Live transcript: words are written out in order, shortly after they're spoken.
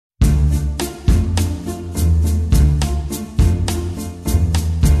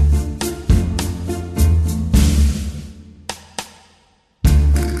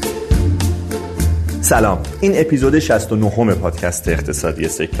سلام، این اپیزود 69 پادکست اقتصادی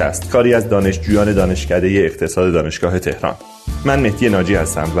سکه است، کاری از دانشجویان دانشکده اقتصاد دانشگاه تهران. من مهدی ناجی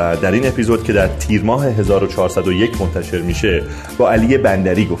هستم و در این اپیزود که در تیر ماه 1401 منتشر میشه با علی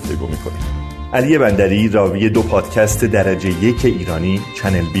بندری گفتگو میکنیم. علی بندری راوی 2 پادکست درجه 1 ایرانی،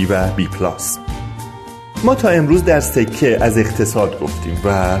 چنل بی و بی پلاس. ما تا امروز در سکه از اقتصاد گفتیم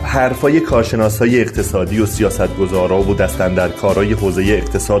و حرفای کارشناسای اقتصادی و سیاستگزارا و دستاندرکارای حوزه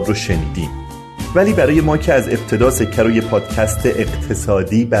اقتصاد رو شنیدیم. ولی برای ما که از ابتدا سکه رو یه پادکست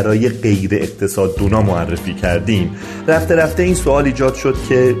اقتصادی برای غیر اقتصاددونا معرفی کردیم، رفته رفته این سوال ایجاد شد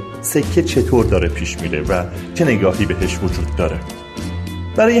که سکه چطور داره پیش میره و چه نگاهی بهش وجود داره.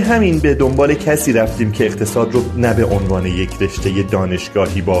 برای همین به دنبال کسی رفتیم که اقتصاد رو نه به عنوان یک رشته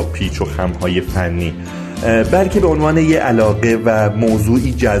دانشگاهی با پیچ و خم‌های فنی، بلکه به عنوان یه علاقه و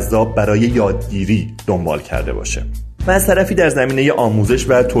موضوعی جذاب برای یادگیری دنبال کرده باشه و از طرفی در زمینه آموزش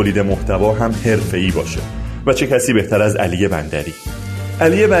و تولید محتوا هم حرفه‌ای باشه. و چه کسی بهتر از علی بندری.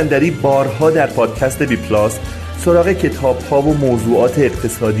 علی بندری بارها در پادکست بی پلاس سراغ کتاب‌ها و موضوعات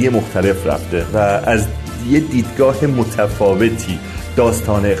اقتصادی مختلف رفته و از یه دیدگاه متفاوتی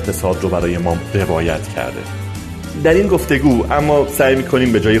داستان اقتصاد رو برای ما روایت کرده. در این گفتگو اما سعی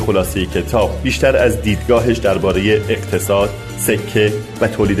می‌کنیم به جای خلاصه کتاب بیشتر از دیدگاهش درباره اقتصاد، سکه و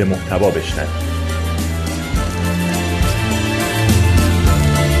تولید محتوا بشنویم.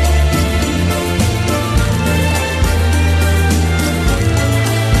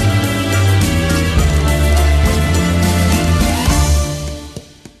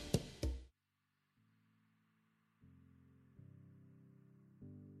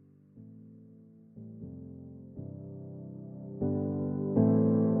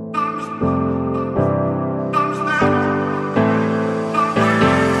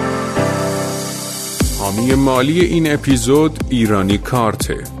 حامی مالی این اپیزود ایرانی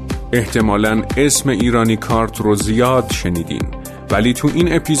کارته. احتمالاً اسم ایرانی کارت رو زیاد شنیدین، ولی تو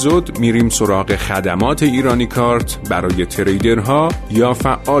این اپیزود میریم سراغ خدمات ایرانی کارت برای تریدرها یا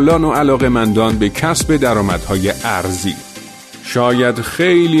فعالان و علاقه‌مندان به کسب درآمدهای ارزی. شاید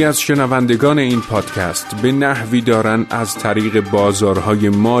خیلی از شنوندگان این پادکست به نحوی دارن از طریق بازارهای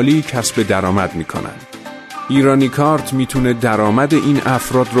مالی کسب درآمد میکنن. ایرانی کارت میتونه درآمد این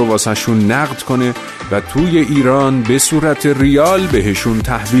افراد رو واسهشون نقد کنه و توی ایران به صورت ریال بهشون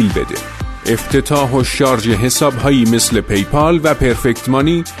تحویل بده. افتتاح و شارژ حسابهایی مثل پیپال و پرفکت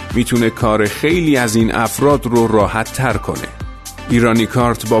مانی میتونه کار خیلی از این افراد رو راحت تر کنه. ایرانی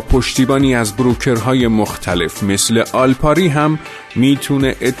کارت با پشتیبانی از بروکرهای مختلف مثل آلپاری هم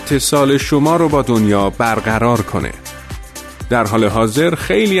میتونه اتصال شما رو با دنیا برقرار کنه. در حال حاضر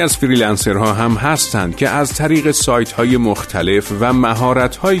خیلی از فریلنسرها هم هستند که از طریق سایت‌های مختلف و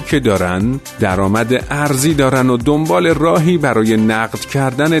مهارت‌هایی که دارن درآمد ارزی دارن و دنبال راهی برای نقد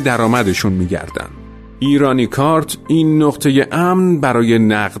کردن درآمدشون میگردن. ایرانی کارت این نقطه امن برای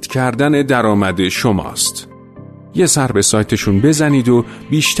نقد کردن درآمد شماست. یه سر به سایتشون بزنید و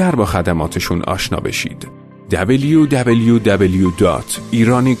بیشتر با خدماتشون آشنا بشید.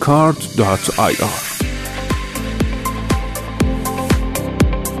 www.iranicard.ir.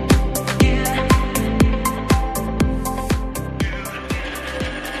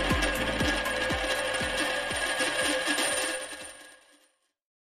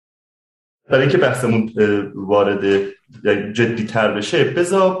 برای اینکه بحثمون وارد جدی تر بشه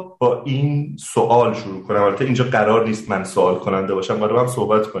بذار با این سوال شروع کنم. البته اینجا قرار نیست من سوال کننده باشم، قرار هم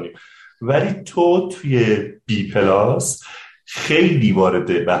صحبت کنیم، ولی تو توی بی پلاس خیلی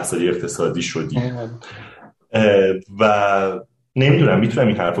وارد بحثای اقتصادی شدی و نمیدونم میتونم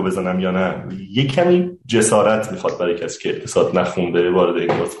این حرفو بزنم یا نه. یه کمی جسارت میخواد برای کسی که اقتصاد نخونده وارد این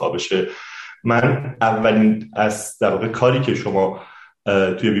بحث‌ها بشه. من اولین از در واقع کاری که شما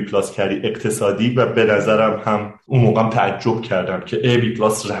توی بی پلاس کردی اقتصادی و به نظرم هم اون موقعم تعجب کردم که بی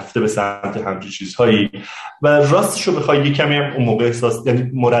پلاس رفته به سمت همچین چیزهایی و راستشو بخوای یه کمی هم اون موقع احساس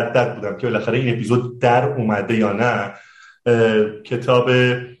یعنی مردد بودم که بالاخره این اپیزود در اومده یا نه. کتاب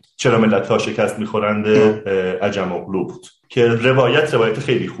چرا ملت‌ها شکست می‌خورند عجم‌اوغلو بود که روایت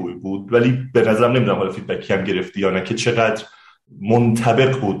خیلی خوبی بود، ولی به نظرم نمیدونم حالا فیدبکی هم گرفتی یا نه که چقدر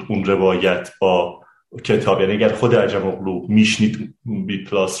منطبق بود اون روایت با کتاب. یعنی اگر خود عجم‌اوغلو میشنید بی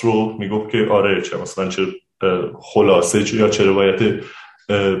پلاس رو میگفت که آره چه مثلا چه خلاصه یا چه روایت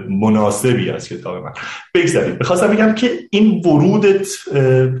مناسبی از کتاب من. بگذارید بخواستم بگم که این ورودت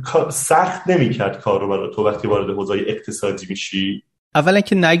سخت نمیکرد کار رو برای تو وقتی وارد حوزه اقتصادی میشی؟ اولا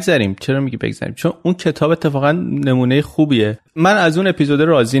که نگذریم. چرا میگی بگذریم؟ چون اون کتاب اتفاقا نمونه خوبیه. من از اون اپیزود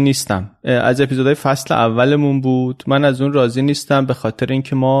راضی نیستم. از اپیزودهای فصل اولمون بود. من از اون راضی نیستم به خاطر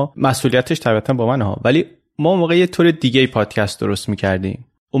اینکه ما مسئولیتش طبعا با منه ها، ولی ما موقع یه طور دیگه پادکست درست میکردیم.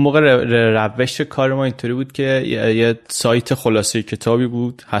 اون موقع روش کار ما اینطوری بود که یه سایت خلاصه کتابی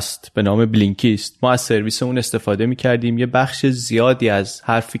بود هست به نام بلینکیست. ما از سرویس اون استفاده می‌کردیم. یه بخش زیادی از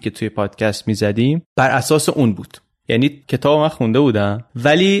حرفی که توی پادکست می‌زدیم بر اساس اون بود. یعنی کتاب من خونده بودم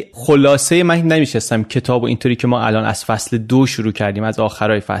ولی خلاصه من نمی‌شستم کتابو اینطوری که ما الان از فصل 2 شروع کردیم، از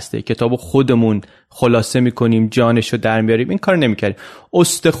آخرای فصل کتابو خودمون خلاصه می‌کنیم، جانشو در میاریم، این کار نمی‌کردیم.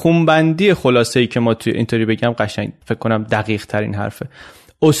 استخوان بندی خلاصه‌ای که ما توی اینطوری بگم قشنگ فکر کنم دقیق ترین حرفه.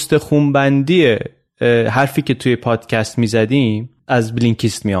 استخوان بندی حرفی که توی پادکست میزدیم از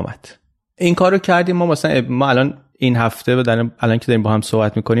بلینکیست میامد. این کارو کردیم. ما الان این هفته الان که داریم با هم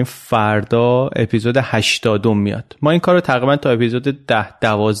صحبت میکنیم فردا اپیزود 80 میاد. ما این کارو تقریبا تا اپیزود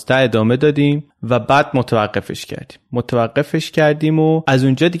 10-12 ادامه دادیم و بعد متوقفش کردیم و از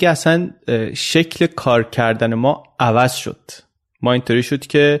اونجا دیگه اصلا شکل کار کردن ما عوض شد. ما اینطوری شد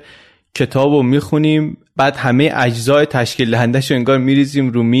که کتابو میخونیم، بعد همه اجزای تشکیل دهنده‌شو انگار میریزیم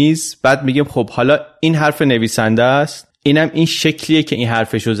رو میز، بعد میگیم خب حالا این حرف نویسنده است، اینم این شکلیه که این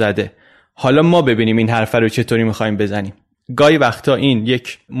حرفشو زده، حالا ما ببینیم این حرف رو چطوری میخوایم بزنیم. گاهی وقتا این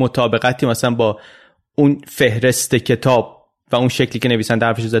یک مطابقتی مثلا با اون فهرست کتاب و اون شکلی که نویسنده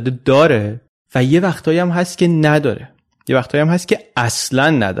حرفشو زده داره و یه وقتایی هم هست که نداره، یه وقتایی هم هست که اصلا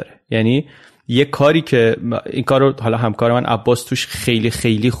نداره. یعنی یه کاری که این کارو حالا همکار من عباس توش خیلی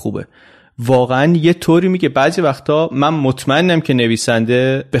خیلی خوبه، واقعا یه طوری میگه بعضی وقتا من مطمئنم که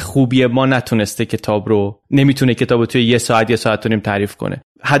نویسنده به خوبی ما نتونسته نمیتونه کتابو توی یه ساعت و نیم تعریف کنه.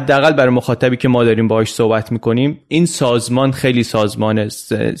 حداقل برای مخاطبی که ما داریم باهاش صحبت میکنیم این سازمان خیلی سازمان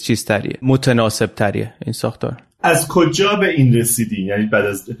چیزتریه، متناسب تریه این ساختار. از کجا به این رسیدی؟ یعنی بعد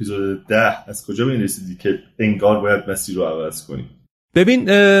از اپیزود 10 از کجا به این رسیدی که انگار باید مسیر رو عوض کنی؟ ببین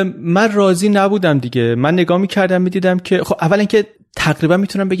من راضی نبودم دیگه. من نگاه میکردم میدیدم که خب اولا که تقریبا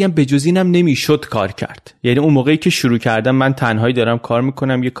میتونم بگم بجز اینم نمیشد کار کرد. یعنی اون موقعی که شروع کردم من تنهایی دارم کار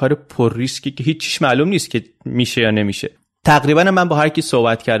میکنم، یه کار پر ریسکی که هیچیش معلوم نیست که میشه یا نمیشه. تقریبا من با هر کی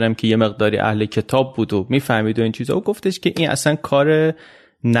صحبت کردم که یه مقداری اهل کتاب بود و میفهمید و این چیزا و گفتش که این اصلا کار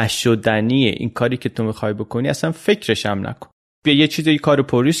نشدنیه، این کاری که تو میخوای بکنی اصلا فکرش هم نکن. یه چیزی کار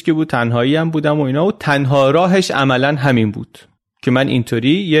پر ریسکی بود، تنهایی هم بودم و اینا و تنها راهش عملا همین بود که من اینطوری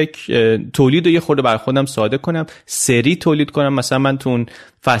یک تولید رو یه خورده بر خودم ساده کنم، سری تولید کنم. مثلا من تو اون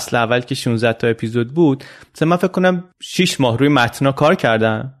فصل اول که 16 تا اپیزود بود مثلا من فکر کنم 6 ماه روی متنا کار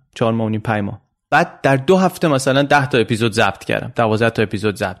کردم، 4 ماه و نیم 5 ماه. بعد در 2 هفته مثلا 10 تا اپیزود ضبط کردم، 12 تا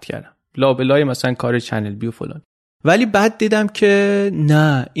اپیزود ضبط کردم، لابلای مثلا کار چنل بی و فلان. ولی بعد دیدم که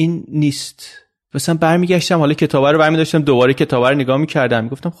نه این نیست. مثلا برمیگشتم حالا کتابا رو برمی‌داشتم دوباره کتابا رو نگاه می‌کردم،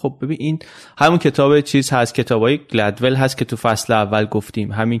 میگفتم خب ببین این همون کتاب چیز هست، کتابای گلدول هست که تو فصل اول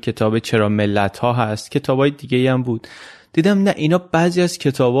گفتیم، همین کتاب چرا ملت‌ها هست، کتابای دیگه‌ای هم بود. دیدم نه اینا بعضی از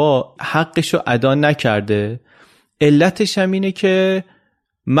کتابا حقشو ادا نکرده. علتش هم اینه که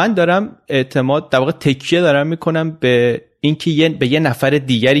من دارم اعتماد در واقع تکیه دارم میکنم به اینکه به یه نفر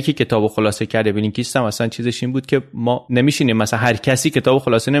دیگری که کتابو خلاصه کرده. بلینکیست هم اصلا چیزش این بود که ما نمیشینیم مثلا هر کسی کتابو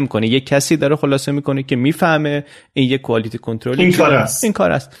خلاصه نمیکنه، یه کسی داره خلاصه میکنه که میفهمه این یه کوالیتی کنترل این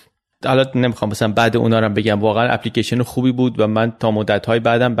کار است. حالا نمیخوام مثلا بعد اونا رو بگم، واقعا اپلیکیشن خوبی بود و من تا مدت‌های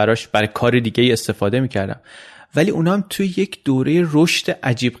بعدم برای کار دیگه استفاده میکردم. ولی اونا هم توی یک دوره رشد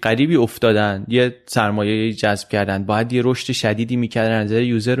عجیب غریبی افتادن، یه سرمایه جذب کردن، باید یه رشد شدیدی میکردن از نظر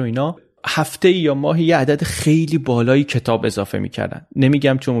یوزر و اینا. هفته یا ماهی یه عدد خیلی بالایی کتاب اضافه میکردن.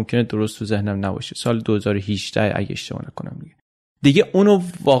 نمیگم چون ممکنه درست تو ذهنم نباشه، سال 2018 اگه اشتباه نکنم دیگه اونو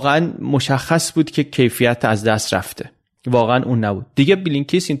واقعا مشخص بود که کیفیت از دست رفته، واقعا اون نبود دیگه.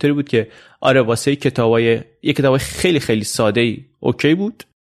 بلینکیست اینطوری بود که آره واسه یه کتاب خیلی خیلی ساده‌ای اوکی بود.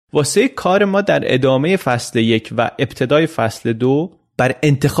 واسه کار ما در ادامه فصل 1 و ابتدای فصل 2 بر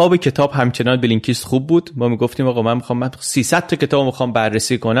انتخاب کتاب همچنان بلینکیست خوب بود. ما میگفتیم آقا من 300 تا کتاب میخوام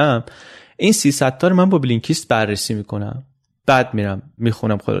بررسی کنم، این 300 تا رو من با بلینکیست بررسی میکنم، بعد میرم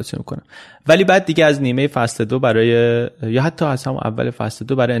میخونم خلاصه میکنم. ولی بعد دیگه از نیمه فصل 2 یا حتی از هم اول فصل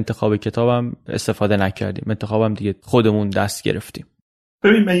 2 برای انتخاب کتابم استفاده نکردیم. انتخابم دیگه خودمون دست گرفتیم.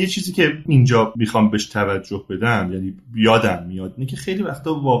 ببین من یه چیزی که اینجا میخوام بهش توجه بدم، یعنی یادم میاد اینه که خیلی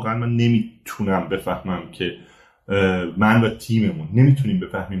وقتا واقعا من نمیتونم بفهمم که من و تیممون نمیتونیم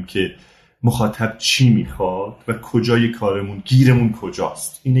بفهمیم که مخاطب چی میخواد و کجای کارمون گیرمون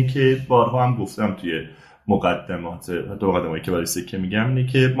کجاست. اینه که بارها هم گفتم توی مقدماتی که برای سکه میگم، اینه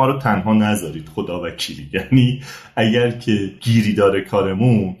که ما رو تنها نذارید خدا وکیلی. یعنی اگر که گیری داره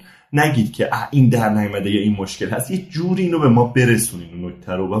کارمون نگید که این در نیامده یا این مشکل هست، یه جوری اینو به ما برسونین اون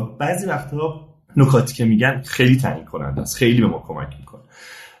نکته رو. و بعضی وقتا نکاتی که میگن خیلی تعیین کننده است، خیلی به ما کمک میکنه.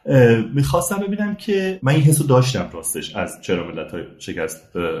 میخواستم ببینم که من این حسو داشتم راستش از چرا ملت‌ها شکست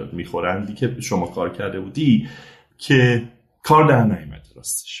میخورندی که شما کار کرده بودی، که کار در نیامد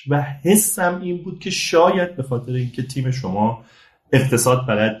راستش. و حسم این بود که شاید به خاطر اینکه تیم شما اقتصاد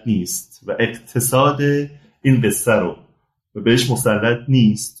بلد نیست و اقتصاد این قصه رو بهش مسلط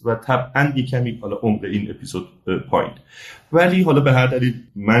نیست و طبعا یه کمی حالا عمق این اپیزود پایین. ولی حالا به هر دلیل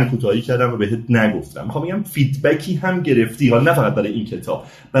من کوتاهی کردم و بهت نگفتم. میخوام بگم فیدبکی هم گرفتی، حالا نه فقط برای این کتاب،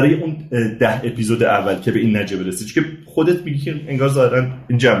 برای اون 10 اپیزود اول که به این نتیجه برسید که خودت میگی که انگار ظاهرا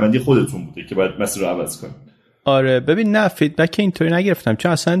این جنبندی خودتون بوده که باید مسیر رو عوض کنید. آره ببین نه فیدبک اینطوری نگرفتم،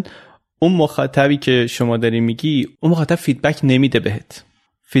 چون اصلا اون مخاطبی که شما داری میگی اون مخاطب فیدبک نمیده بهت،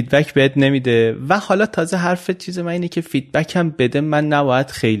 فیدبک بهت نمیده. و حالا تازه حرف چیز من اینه که فیدبک هم بده من نباید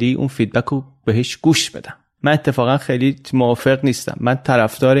خیلی اون فیدبک رو بهش گوش بدم. من اتفاقا خیلی موافق نیستم، من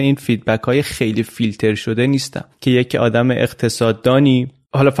طرفدار این فیدبک های خیلی فیلتر شده نیستم که یک آدم اقتصاددانی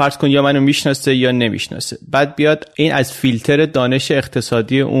حالا فرض کن یا منو میشناسه یا نمیشناسه، بعد بیاد این از فیلتر دانش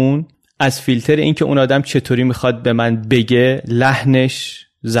اقتصادی اون، از فیلتر این که اون آدم چطوری میخواد به من بگه، لحنش،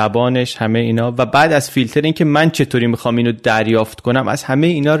 زبانش، همه اینا، و بعد از فیلتر این که من چطوری میخوام اینو دریافت کنم، از همه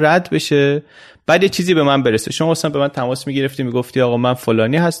اینا رد بشه، بعد یه چیزی به من برسه. شما اصلا به من تماس میگرفتی میگفتی آقا من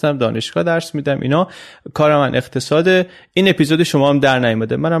فلانی هستم، دانشگاه درس میدم، اینا کار من اقتصاده، این اپیزود شما هم در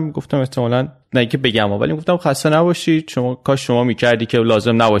نیومده. منم گفتم احتمالاً نه که بگم، ولی گفتم خسته نباشید، شما کاش شما میکردی که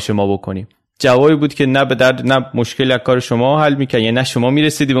لازم نباشه ما بکنیم. جوابی بود که نه به درد، نه مشکلی از کار شما حل میکنه، یعنی نه شما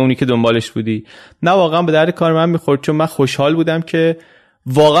میرسیدی به اونی که دنبالش بودی، نه واقعا به درد کار من میخورد، چون من خوشحال بودم که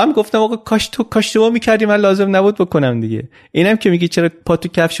واقعا گفتم آقا کاش شما میکردی، من لازم نبود بکنم دیگه. اینم که میگی چرا پا تو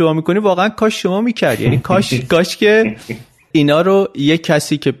کف شما میکنی، واقعا کاش شما میکردی، یعنی کاش که اینا رو یه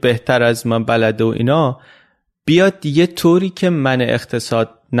کسی که بهتر از من بلده و اینا بیاد یه طوری که من اقتصاد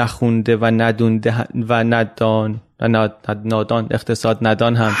نخونده و ندونده و نادان اقتصاد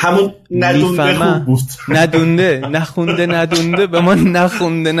ندان هم همون ندونده خوب بود ندونده به ما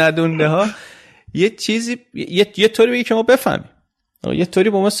نخونده ندونده ها یه چیزی یه طوری بگی که ما بفهمیم، یه طوری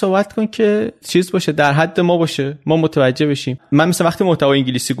با ما صحبت کن که چیز باشه، در حد ما باشه، ما متوجه بشیم. من مثلا وقتی محتوای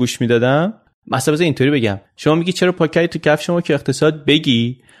انگلیسی گوش میدادم، مثلا بذار اینطوری بگم، شما میگی چرا پاکری تو کف شما که اقتصاد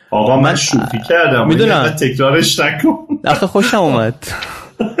بگی، آقا من شوخی کردم، میدونم تکرارش نکن. آخه خوشم اومد.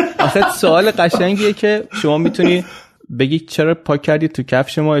 آخه سوال قشنگیه که شما میتونی بگی چرا پاک کردی تو کف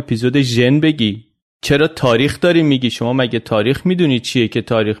شما اپیزود ژن بگی، چرا تاریخ داری میگی، شما مگه تاریخ میدونی چیه که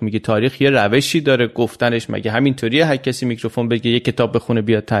تاریخ میگی، تاریخ یه روشی داره گفتنش، مگه همینطوریه هر کسی میکروفون بگه یه کتاب بخونه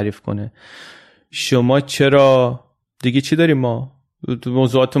بیاد تعریف کنه، شما چرا دیگه چی داریم ما،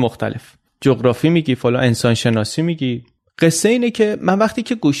 موضوعات مختلف، جغرافی میگی، فلان، انسان شناسی میگی. قصه اینه که من وقتی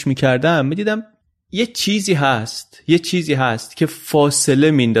که گوش میکردم میدیدم یه چیزی هست که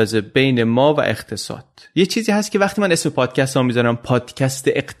فاصله میندازه بین ما و اقتصاد. یه چیزی هست که وقتی من اسم پادکست ها میذارم پادکست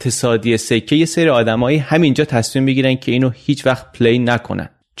اقتصادی سکه، یه سری آدمایی همینجا تصمیم میگیرن که اینو هیچ وقت پلی نکنن،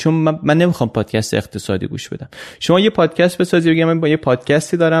 چون من نمیخوام پادکست اقتصادی گوش بدم. شما یه پادکست بسازی، بگم من با یه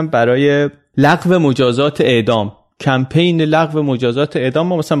پادکستی دارم برای لغو مجازات اعدام، کمپین لغو مجازات اعدام،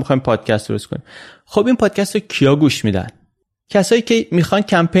 ما مثلا میخوایم پادکست درست کنیم. خب این پادکست رو کیا گوش میدن؟ کسایی که میخوان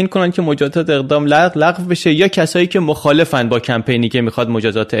کمپین کنن که مجازات اعدام لغو بشه، یا کسایی که مخالفن با کمپینی که میخواد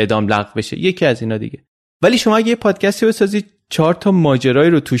مجازات اعدام لغو بشه، یکی از اینا دیگه. ولی شما اگه یه پادکستی بسازی 4 تا ماجرایی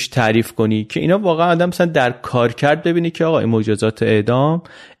رو توش تعریف کنی که اینا واقعا آدم مثلا در کار کرد ببینی که آقا این مجازات اعدام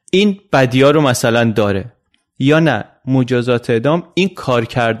این بدیار رو مثلا داره، یا نه مجازات اعدام این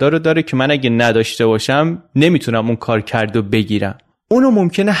کارکردا رو داره که من اگه نداشته باشم نمیتونم اون کارکردو بگیرم. اونو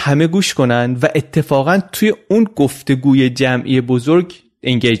ممکنه همه گوش کنن و اتفاقا توی اون گفتگوی جمعی بزرگ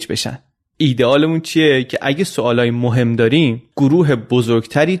انگیج بشن. ایدئالمون چیه؟ که اگه سوالای مهم داریم، گروه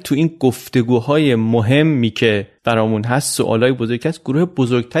بزرگتری تو این گفتگوهای مهمی که برامون هست، سوالای بزرگ هست، گروه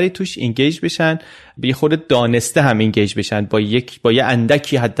بزرگتری توش انگیج بشن، به یه خود دانسته هم انگیج بشن، با یه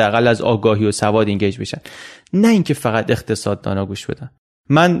اندکی حداقل از آگاهی و سواد انگیج بشن، نه اینکه فقط اقتصاد دانا گوش بدن.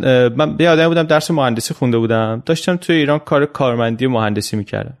 من یه آدمی بودم درس مهندسی خونده بودم، داشتم توی ایران کار کارمندی مهندسی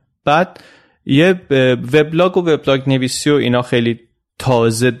میکردم. بعد یه وبلاگ و وبلاگ نویسی و اینا خیلی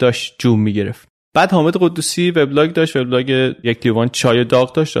تازه داشت جوم میگرفت. بعد حامد قدوسی وبلاگ داشت، وبلاگ یک لیوان چای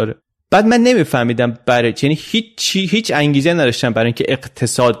داغ داشت داره. بعد من نمیفهمیدم برای، یعنی هیچ انگیزه نداشتم برای اینکه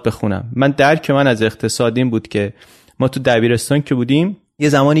اقتصاد بخونم. من درک من از اقتصاد این بود که ما تو دبیرستان که بودیم یه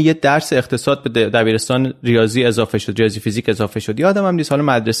زمانی یه درس اقتصاد به دبیرستان ریاضی اضافه شد، ریاضی فیزیک اضافه شد، یادم هم نیست حالا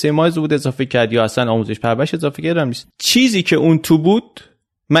مدرسه ما بود اضافه کرد یا اصلا آموزش پرورش اضافه کردم نیست. چیزی که اون تو بود،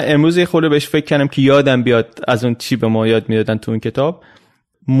 من امروز یه خورده بهش فکر کردم که یادم بیاد از اون چی به ما یاد میدادن تو اون کتاب،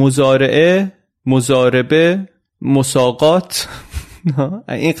 مزارعه، مضاربه، مساقات،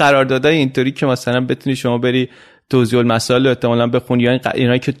 این قراردادای اینطوری که مثلا بتونی شما بری توضیح المسائل احتمالاً بخونی، یا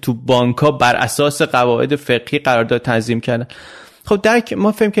اینایی که تو بانک‌ها بر اساس قواعد فقهی قرارداد تنظیم کردن. خب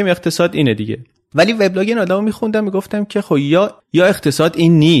ما فهم کنیم اقتصاد اینه دیگه. ولی وبلاگ این آدمو میخوندم میگفتم که خب یا اقتصاد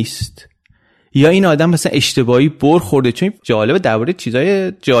این نیست یا این آدم مثلا اشتباهی بر خورده، چون جالبه درباره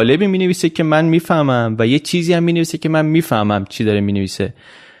چیزای جالبی مینویسه که من میفهمم و یه چیزی هم مینویسه که من میفهمم چی داره مینویسه،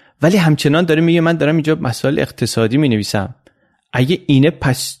 ولی همچنان داره میگه من دارم اینجا مسائل اقتصادی مینویسم. اگه اینه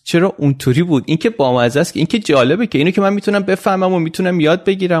پس چرا اونطوری بود؟ این که بامزه است، این که جالبه که اینو که من میتونم بفهمم و میتونم یاد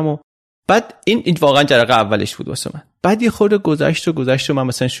بگیرم. و بعد این واقعا جرقه اولش بود واسه من. بعد یه خورده گذشت و من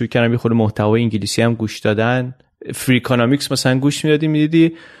مثلا شروع کردم یه خورده محتوای انگلیسی هم گوش دادن، فری اکونومیکس مثلا گوش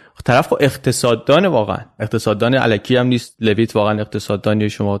میدیدی طرف خب اقتصاددان، واقعا اقتصاددان الکی هم نیست. لویت واقعا اقتصاددانی،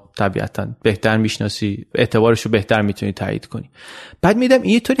 شما طبیعتا بهتر میشناسی، اعتبارشو بهتر میتونی تایید کنی. بعد میدم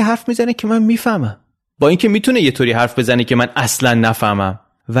این یه طوری حرف میزنه که من میفهمم، با اینکه میتونه یه طوری حرف بزنه که من اصلا نفهمم،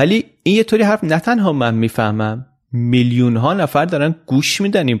 ولی این یه طوری حرف نه تنها من میفهمم، میلیون ها نفر دارن گوش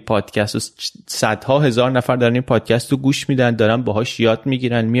میدن این پادکست و صدها هزار نفر دارن این پادکست رو گوش میدن، دارن باهاش یاد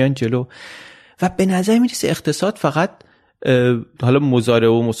میگیرن، میان جلو. و به نظر میرسه اقتصاد فقط حالا مزارع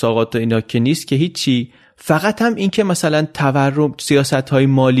و مساقات و اینا که نیست که هیچی، فقط هم این که مثلا تورم، سیاست‌های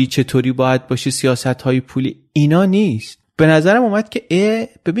مالی چطوری باید باشه، سیاست‌های پولی، اینا نیست. به نظرم اومد که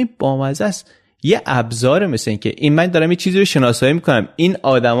ببین بامزه است، یه ابزار مثل این که این من دارم یه چیزی رو شناسایی میکنم، این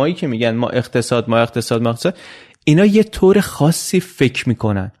آدمایی که میگن ما اقتصاد اینا یه طور خاصی فکر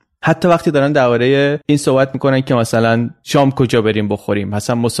میکنن. حتی وقتی دارن درباره این صحبت میکنن که مثلا شام کجا بریم بخوریم،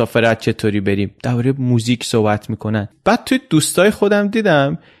 مثلا مسافرت چطوری بریم، درباره موزیک صحبت میکنن. بعد توی دوستای خودم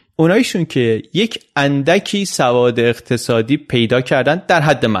دیدم اونایشون که یک اندکی سواد اقتصادی پیدا کردن در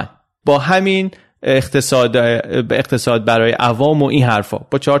حد من، با همین اقتصاد برای عوام و این حرفا،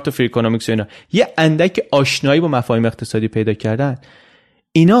 با 4 تا فری اکونومیکس و اینا یه اندک آشنایی با مفاهیم اقتصادی پیدا کردن.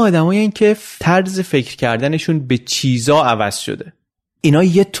 اینا آدمایین که طرز فکر کردنشون به چیزا عوض شده. اینا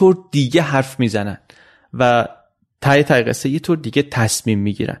یه طور دیگه حرف میزنن و ته قصه یه طور دیگه تصمیم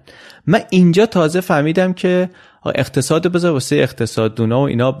میگیرن. من اینجا تازه فهمیدم که اقتصاد بذار واسه اقتصاددونا و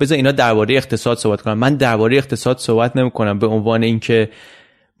اینا، بذار اینا درباره اقتصاد صحبت کنن. من درباره اقتصاد صحبت نمیکنم به عنوان اینکه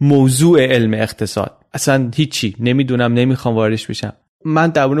موضوع علم اقتصاد، اصلا هیچی نمیدونم، نمیخوام واردش بشم. من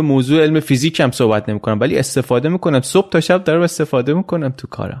درباره موضوع علم فیزیک هم صحبت نمیکنم، ولی استفاده میکنم، صبح تا شب دارم استفاده میکنم تو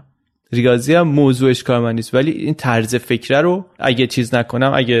کارم. ریاضی هم موضوعش کار من نیست، ولی این طرز فکره رو اگه چیز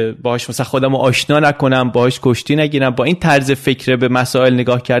نکنم، اگه باهاش مثلا خودم رو آشنا نکنم، باهاش کشتی نگیرم، با این طرز فکره به مسائل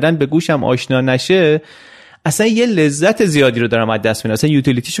نگاه کردن به گوشم آشنا نشه، اصلا یه لذت زیادی رو دارم از دست میدم. اصلا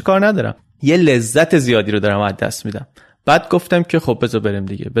یوتیلیتیشو کار ندارم، یه لذت زیادی رو دارم از دست میدم. بعد گفتم که خب بذار بریم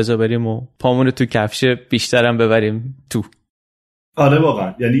دیگه، بذار بریم و پامون تو کفش بیشترم ببریم تو. آره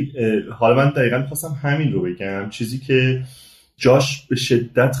واقعا، یعنی حالا من دقیقاً خواستم همین رو بگم، چیزی که جاش به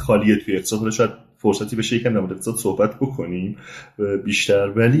شدت خالیه توی اقتصاد. شاید فرصتی بشه یکم در مورد اقتصاد صحبت بکنیم بیشتر،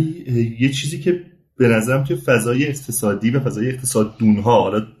 ولی یه چیزی که به نظرم که فضای اقتصادی و فضای اقتصاددونها،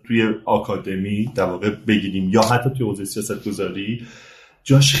 حالا توی آکادمی در واقع بگیریم یا حتی توی حوزه سیاست‌گذاری،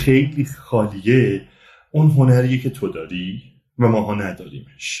 جاش خیلی خالیه. اون هنریه که تو داری و ماها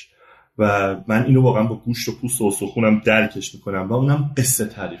نداریمش، و من اینو واقعا با گوشت و پوست و استخونم درکش میکنم، و اونم قصه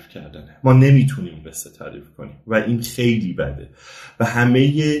تعریف کردنه. ما نمیتونیم قصه تعریف کنیم و این خیلی بده. و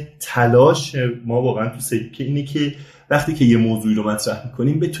همه تلاش ما واقعا تو سکه اینه که وقتی که یه موضوعی رو مطرح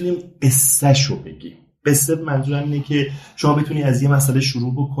میکنیم بتونیم قصه‌شو بگیم. قصه منظورم اینه که شما بتونی از یه مسئله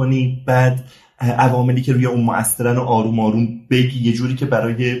شروع بکنی، بعد عواملی که روی اون مؤثرن و آروم آروم بگی، یه جوری که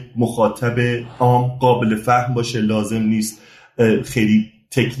برای مخاطب عام قابل فهم باشه. لازم نیست خیلی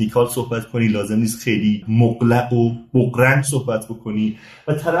تکنیکال صحبت کنی، لازم نیست خیلی مغلق و بغرنج صحبت بکنی،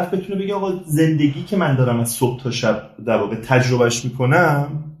 و طرف بتونه بگه آقا زندگی که من دارم از صبح تا شب در واقع تجربهش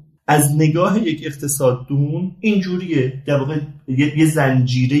میکنم، از نگاه یک اقتصاددون اینجوریه. در واقع یه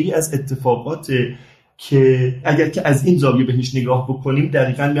زنجیره‌ای از اتفاقات که اگر که از این زاویه بهش نگاه بکنیم،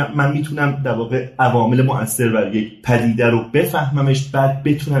 دقیقاً من میتونم در واقع عوامل مؤثر بر یک پدیده رو بفهممش، بعد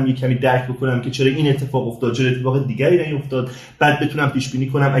بتونم یک کمی درک بکنم که چرا این اتفاق افتاد، چرا اتفاق دیگری نیفتاد، بعد بتونم پیش بینی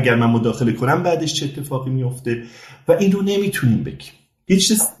کنم اگر من مداخله کنم بعدش چه اتفاقی میفته. و این رو نمیتونیم بگیم. یه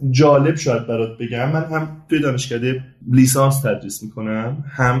چیز جالب شاید برات بگم، من هم توی دانشکده لیسانس تدریس میکنم،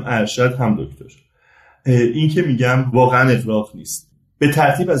 هم ارشد هم دکتر. این که میگم واقعا اغراق نیست. به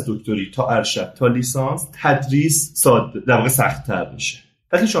ترتیب از دکتری تا ارشد تا لیسانس تدریس ساده در واقع سخت‌تر میشه.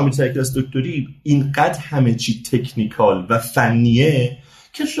 وقتی شما می‌رسید از دکتری اینقدر همه چی تکنیکال و فنیه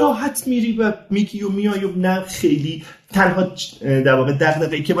که راحت میری و میگی و میای و نه خیلی. تنها در واقع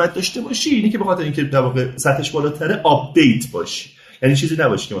دغدغه‌ای که باید داشته باشی اینه که به خاطر اینکه در واقع سطحش بالاتره آپدیت باشی. یعنی چیزی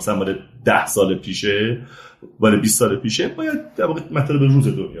نباشه که مثلا مال 10 سال پیشه، مال 20 سال پیشه، باید در واقع مطالب روز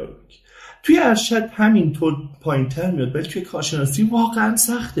دنیا رو بگی. توی ارشد همینطور پایین‌تر میاد، ولی توی کارشناسی واقعا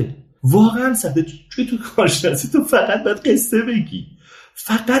سخته. واقعا سخته. توی کارشناسی تو فقط باید قصه بگی.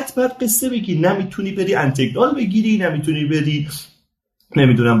 فقط باید قصه بگی، نمیتونی بری انتگرال بگیری، نمیتونی بری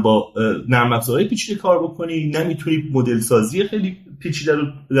نمیدونم با نرم افزارهای پیچیده کار بکنی، نمیتونی مدل سازی خیلی پیچیده رو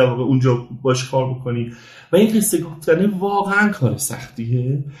در واقع اونجا باش کار بکنی و این قصه گفتن واقعا کار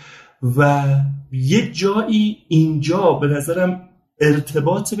سختیه. و یه جایی اینجا به نظرم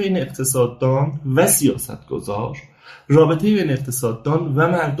ارتباط بین اقتصاددان و سیاستگزار، رابطه بین اقتصاددان و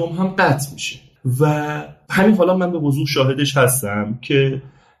مردم هم قطع میشه و همین حالا من به وضوح شاهدش هستم که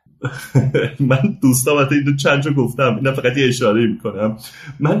من دوستام حتی اینو چند جا گفتم، اینا فقط یه اشاره میکنم.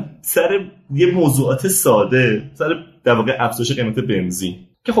 من سر یه موضوعات ساده، سر در واقع افزایش قیمت بنزین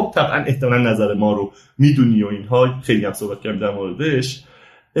که خب طبعا احتمالاً نظر ما رو میدونی و اینها خیلی هم صحبت کردم در موردش،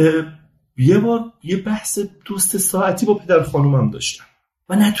 یه بار یه بحث دوست ساعتی با پدر خانومم داشتم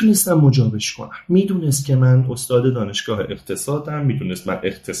و نتونستم مجابش کنم. میدونست که من استاد دانشگاه اقتصادم، میدونست من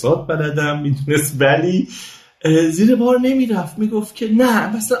اقتصاد بلدم، میدونست، ولی زیر بار نمیرفت. میگفت که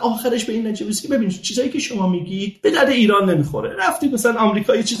نه مثلا آخرش به این نتیجه رسید که ببینید چیزایی که شما میگید به درد ایران نمیخوره، رفتید مثلا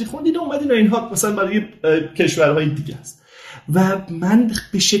آمریکا یه چیزی خوندید اومدین و اینها مثلا برای کشورهای دیگه است. و من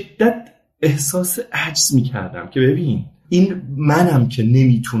به شدت احساس عجز میکردم که ببین این منم که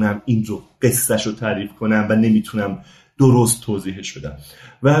نمیتونم این رو قصهشو تعریف کنم و نمیتونم درست توضیحش بدم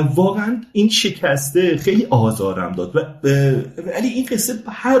و واقعا این شکسته خیلی آزارم داد. ولی این قصه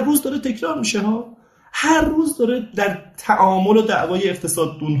هر روز داره تکرار میشه ها، هر روز داره در تعامل و دعوای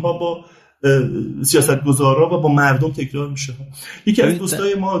اقتصاددونها با سیاستگزارا و با مردم تکرار میشه. یکی از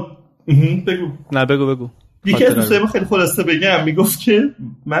دوستای ما بگو یکی از دوستای ما خیلی خلاصه بگم میگفت که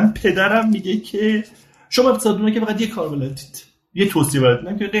من پدرم میگه که شما اقتصاددونا که فقط یه کار بلدید، یه توصیه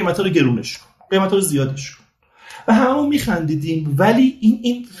بلدید که قیمتا رو گرونش کن، قیمتا رو زیادش کن و همون میخندیدیم. ولی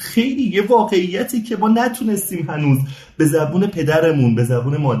این خیلی یه واقعیتی که ما نتونستیم هنوز به زبون پدرمون، به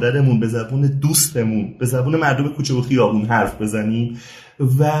زبون مادرمون، به زبون دوستمون، به زبون مردم کوچه و خیابون حرف بزنیم.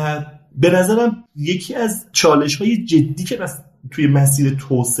 و به نظرم یکی از چالش‌های جدی که توی مسیر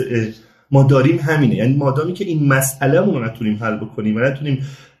توسعه ما داریم همینه، یعنی مادامی که این مسئله‌مون رو نتونیم حل بکنیم و نتونیم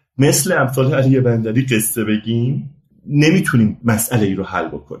مثل امثال علی بندری قصه بگیم، نمیتونیم مسئله ای رو حل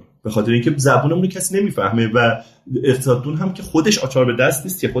بکنیم، به خاطر اینکه زبونمون رو کسی نمیفهمه و اقتصاددون هم که خودش آچار به دست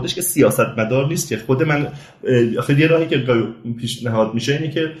نیست، که خودش که سیاستمدار نیست، که خود من آخه یه راهی که پیشنهاد میشه اینه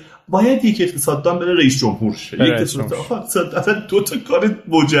که باید یک اقتصاددان بره رئیس جمهور شه. یک اقتصاددان اصلا دو تا کار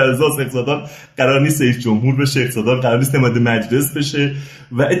مجزاست. اقتصاددان قرار نیست رئیس جمهور بشه، اقتصاددان قرار نیست نماینده مجلس بشه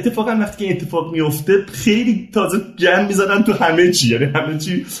و اتفاقا وقتی که اتفاق میفته خیلی تازه جمع میذارن تو همه چی، یعنی همه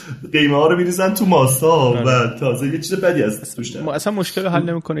چی قیمه ها رو میریزن تو ماسا و تازه یه چیز بدی از توش در. اصلا مشکل حل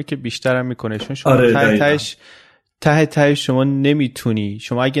نمیکنه که بیشتر هم میکنه، چون شما ته شما نمیتونی،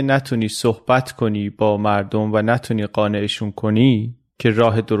 شما اگه نتونی صحبت کنی با مردم و نتونی قانعشون کنی که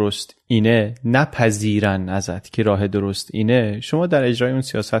راه درست اینه، نپذیرن ازت که راه درست اینه، شما در اجرای اون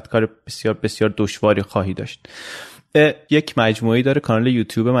سیاست کار بسیار بسیار دشواری خواهی داشت. یک مجموعه‌ای داره کانال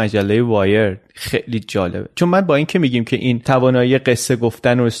یوتیوب مجله وایر، خیلی جالبه، چون من با این که میگیم که این توانایی قصه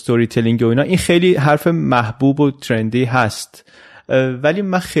گفتن و استوری تلینگ و اینا، این خیلی حرف محبوب و ترندی هست، ولی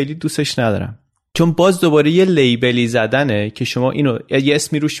من خیلی دوستش ندارم، چون باز دوباره یه لیبلی زدنه که شما اینو یه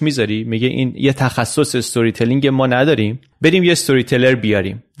اسمی روش میذاری، میگه این یه تخصص استوری تلینگ ما نداریم، بریم یه استوری تلر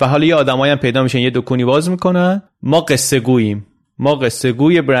بیاریم و حالا یه آدمایی هم پیدا میشن یه دکونی باز میکنن، ما قصه گوییم، ما قصه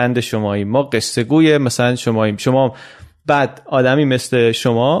گوی برند شماییم، ما قصه گوی مثلا شماییم. شما بعد آدمی مثل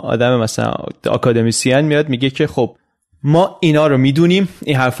شما، آدم مثلا آکادمیسین میاد میگه که خب ما اینا رو میدونیم،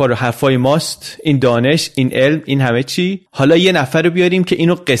 این حرفا رو حرفای ماست، این دانش، این علم، این همه چی، حالا یه نفر رو بیاریم که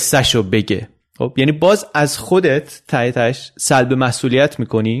اینو قصهشو بگه. خب یعنی باز از خودت تایتش سلب مسئولیت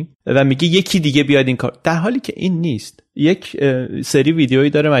میکنی و میگی یکی دیگه بیاد این کار، در حالی که این نیست. یک سری ویدیویی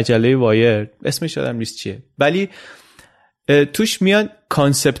داره مجله وایر، اسمش یادم نیست چیه، ولی توش میان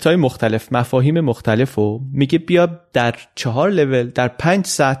کانسپت های مختلف، مفاهیم مختلف رو میگه بیا در 4 لول، در 5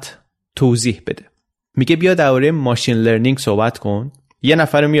 سطح توضیح بده. میگه بیا درباره ماشین لرنینگ صحبت کن، یه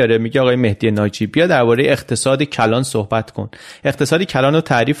نفر میاره میگه آقای مهدی ناجی بیا درباره اقتصاد کلان صحبت کن، اقتصاد کلان رو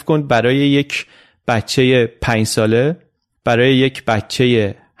تعریف کن برای یک بچه 5 ساله، برای یک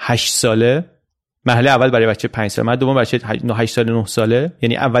بچه 8 ساله، مرحله اول برای بچه 5 ساله، دوم بچه 8 ساله 9 ساله،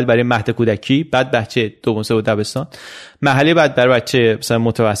 یعنی اول برای مهد کودکی، بعد بچه دوم سوم دبستان، مرحله بعد برای بچه مثلا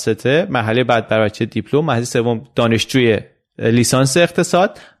متوسطه، مرحله بعد برای بچه دیپلم، مرحله سوم دانشجوی لیسانس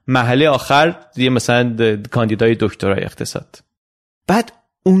اقتصاد، مرحله آخر دیگه مثلا کاندیدای دکترای اقتصاد. بعد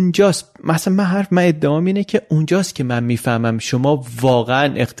اونجاست مثلا من ادعام اینه که اونجاست که من میفهمم شما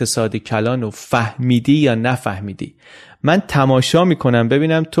واقعا اقتصاد کلان رو فهمیدی یا نفهمیدی. من تماشا میکنم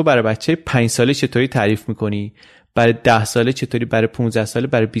ببینم تو برای بچه 5 ساله چطوری تعریف میکنی، برای 10 ساله چطوری، برای 15 ساله،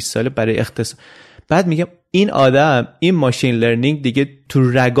 برای 20 ساله، برای اقتصاد. بعد میگم این آدم، این ماشین لرنینگ دیگه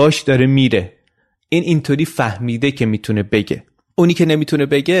تو رگاش داره میره، این اینطوری فهمیده که میتونه بگه. اونی که نمیتونه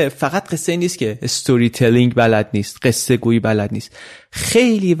بگه فقط قصه نیست که استوری تلینگ بلد نیست، قصه گویی بلد نیست،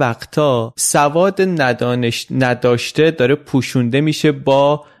 خیلی وقتا سواد نداشته داره پوشونده میشه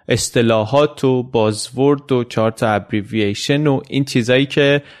با اصطلاحات و بازورد و چارت ابریویشن و این چیزایی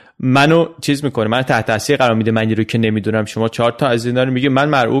که منو چیز میکنه، من تحت تاثیر قرار میده. من رو که نمیدونم، شما 4 تا از اینا رو میگه، من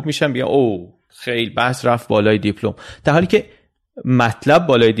مرعوب میشم، میگم او خیلی بحث رفت بالای دیپلم، در حالی که مطلب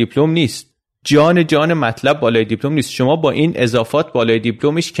بالای دیپلم نیست، جان مطلب بالای دیپلم نیست. شما با این اضافات بالای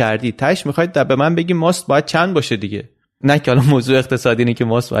دیپلمش کردی، تاش میخواید به من بگی ماست باید چند باشه دیگه، نه که الان موضوع اقتصادی اینه که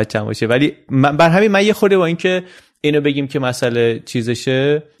ماست باید چند باشه. ولی بر همین من یه خورده با این که اینو بگیم که مسئله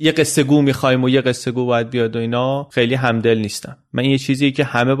چیزشه، یه قصه گو میخوایم و یه قصه گو باید بیاد و اینا، خیلی همدل نیستم. من یه چیزیه که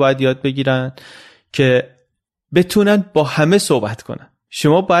همه باید یاد بگیرن که بتونن با همه صحبت کنن.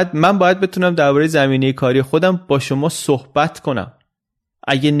 من باید بتونم درباره زمینه کاری خودم با شما صحبت کنم.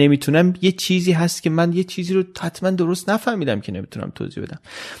 اگه نمیتونم، یه چیزی هست که من یه چیزی رو حتما درست نفهمیدم که نمیتونم توضیح بدم.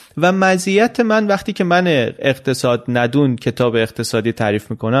 و مزیت من وقتی که من اقتصاد ندون کتاب اقتصادی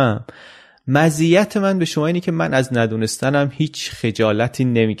تعریف میکنم، مزیت من به شما اینه که من از ندونستنم هیچ خجالتی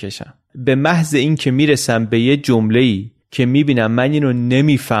نمیکشم. به محض این که میرسم به یه جمله‌ای که میبینم من اینو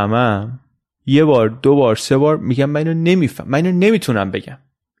نمیفهمم، یه بار، 2 بار، 3 بار میگم من اینو نمیفهم، من اینو نمیتونم بگم،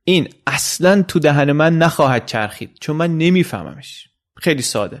 این اصلا تو دهن من نخواهد چرخید چون من نمیفهممش. خیلی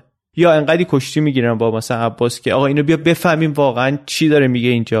ساده. یا انقدری کشتی میگیرم با مثلا عباس که آقا اینو بیا بفهمیم واقعا چی داره میگه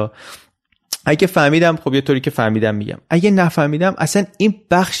اینجا. اگه فهمیدم خب یه طوری که فهمیدم میگم، اگه نفهمیدم اصلا این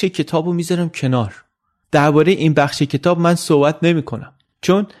بخش کتابو میذارم کنار، درباره این بخش کتاب من صحبت نمیکنم،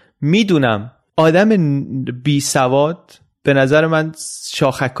 چون میدونم آدم بی سواد به نظر من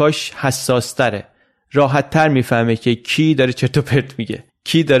شاخکاش حساس تره، راحت تر میفهمه که کی داره چرت و پرت میگه،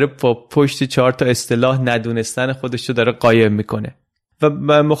 کی داره پشت 4 تا اصطلاح ندونستن خودشو داره قایم میکنه.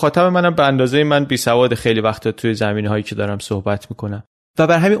 و مخاطب منم به اندازه من بی سواد خیلی وقتا توی زمینه‌هایی که دارم صحبت میکنم و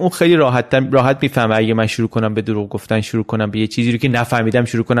بر همین اون خیلی راحت میفهمه اگه من شروع کنم به دروغ گفتن، شروع کنم به یه چیزی رو که نفهمیدم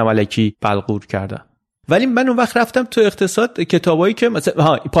شروع کنم الکی بلغور کردم. ولی من اون وقت رفتم تو اقتصاد، کتابایی که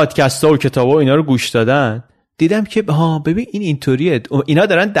مثلا پادکست‌ها و کتابا اینا رو گوش دادن، دیدم که ببین این اینطوریه، اینا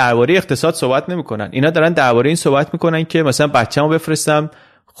دارن درباره اقتصاد صحبت نمیکنن، اینا دارن درباره این صحبت میکنن که مثلا بچه‌مو بفرستم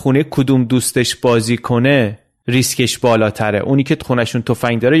خونه کدوم دوستش بازی کنه ریسکش بالاتره، اونی که خونشون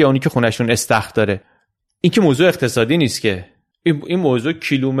تفنگ داره یا اونی که خونشون استخر داره. این که موضوع اقتصادی نیست که، این موضوع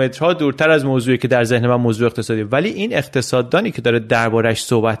کیلومترها دورتر از موضوعی که در ذهن من موضوع اقتصادی، ولی این اقتصاددانی که داره دربارش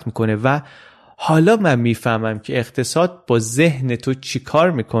صحبت میکنه و حالا من میفهمم که اقتصاد با ذهن تو چی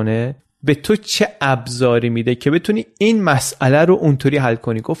کار میکنه، به تو چه ابزاری میده که بتونی این مسئله رو اونطوری حل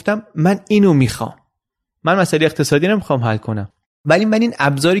کنی. گفتم من اینو میخوام، من مسئله اقتصادی نمیخوام حل کنم، ولی من این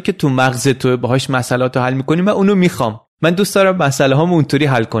ابزاری که تو مغز تو باهاش مسئله‌اتو حل میکنی من اونو میخوام. من دوست دارم مسئله هامو اونطوری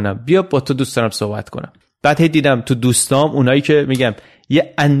حل کنم، بیا با تو دوست دارم صحبت کنم. بعد دیدم تو دوستام اونایی که میگم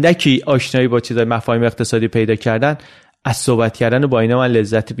یه اندکی آشنایی با چیزای مفاهیم اقتصادی پیدا کردن، از صحبت کردن با اینا من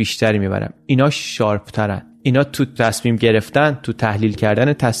لذت بیشتری میبرم. اینا شارپ ترن، اینا تو تصمیم گرفتن، تو تحلیل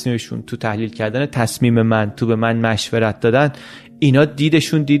کردن تصمیمشون، تو تحلیل کردن تصمیم من، تو به من مشورت دادن، اینا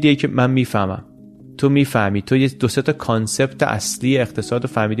دیدشون دیدیه که من میفهمم، تو میفهمی، تو یه 2-3 تا کانسپت اصلی اقتصاد رو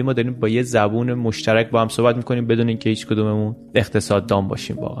فهمیدیم، ما داریم با یه زبون مشترک با هم صحبت میکنیم بدون اینکه هیچ کدوممون اقتصاددان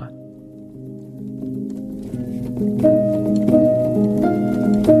باشیم واقعا.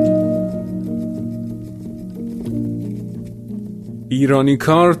 ایرانی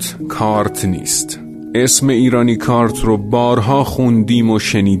کارت نیست. اسم ایرانی کارت رو بارها خوندیم و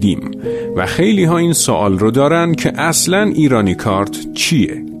شنیدیم و خیلی ها این سوال رو دارن که اصلاً ایرانی کارت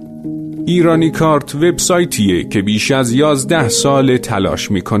چیه؟ ایرانی کارت وبسایتیه که بیش از 11 سال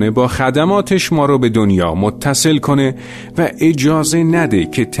تلاش میکنه با خدماتش ما رو به دنیا متصل کنه و اجازه نده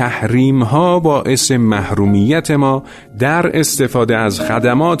که تحریم ها باعث محرومیت ما در استفاده از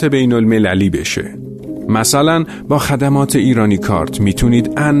خدمات بین المللی بشه. مثلا با خدمات ایرانی کارت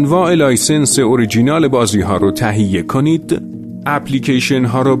میتونید انواع لایسنس اوریجینال بازی ها رو تهیه کنید، اپلیکیشن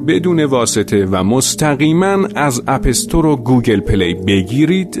ها رو بدون واسطه و مستقیما از اپ استور و گوگل پلی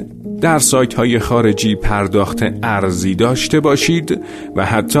بگیرید، در سایت های خارجی پرداخت ارزی داشته باشید و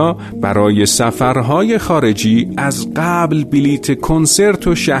حتی برای سفرهای خارجی از قبل بلیت کنسرت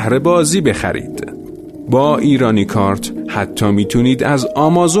و شهر بازی بخرید. با ایرانی کارت حتی میتونید از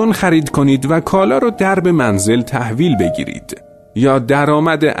آمازون خرید کنید و کالا رو درب منزل تحویل بگیرید یا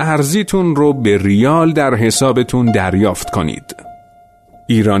درآمد ارزیتون رو به ریال در حسابتون دریافت کنید.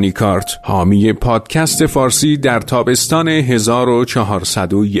 ایرانی کارت حامی پادکست فارسی در تابستان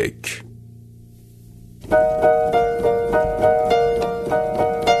 1401.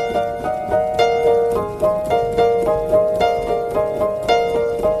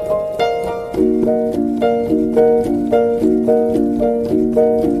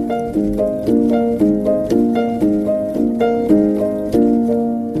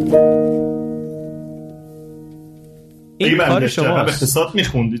 کار شماست. اقتصاد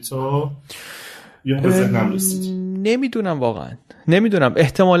میخوندی تو یا به ذهنم رسید؟ نمیدونم واقعا، نمیدونم،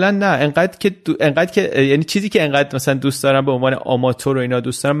 احتمالاً نه. انقدر که یعنی چیزی که انقدر مثلا دوست دارم به عنوان آماتور و اینا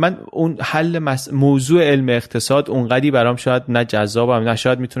دوست دارم، من اون حل موضوع علم اقتصاد اونقدی برام شاید نه جذابم، نه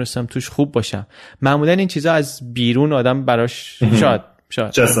شاید میتونستم توش خوب باشم. معمولاً این چیزا از بیرون آدم براش شاید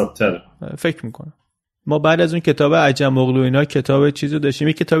جذاب‌تره فکر میکنم. ما بعد از اون کتاب عجم اغلو اینا کتاب چیزو داشتیم،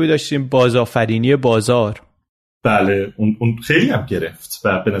 یک کتابی داشتیم بازآفرینی بازار. بله اون خیلی هم گرفت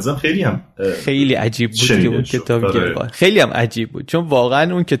و به نظرم خیلی عجیب بود که اون کتاب گرفت. خیلی هم عجیب بود چون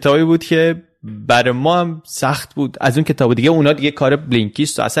واقعا اون کتابی بود که برای ما هم سخت بود. از اون کتاب دیگه اونا دیگه کار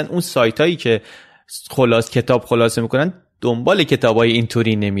بلینکیست و اصلا اون سایتایی که کتاب خلاصه میکنن دنبال کتابای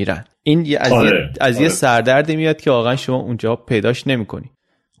اینطوری نمیرن. این از یه سردرد میاد که واقعا شما اونجا پیداش نمیکنی.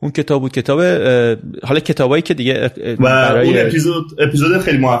 اون کتاب بود، حالا کتابایی که دیگه برای اون اپیزود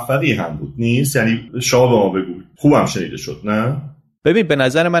خیلی موفقی هم بود نیست؟ یعنی شما به ما بگو خوبم شنیده شد نه؟ ببین به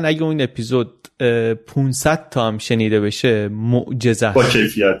نظر من اگه اون اپیزود 500 تا هم شنیده بشه معجزه با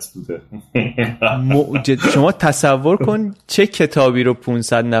کیفیت بوده. شما تصور کن چه کتابی رو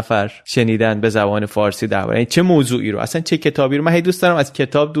 500 نفر شنیدن به زبان فارسی درباره، یعنی چه موضوعی رو، اصلا چه کتابی رو. من هی دوست دارم از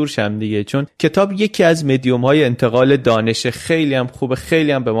کتاب دور شم دیگه، چون کتاب یکی از مدیوم های انتقال دانش خیلی هم خوبه،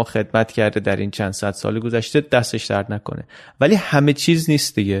 خیلی هم به ما خدمت کرده در این چند صد سال گذشته، دستش درد نکنه. ولی همه چیز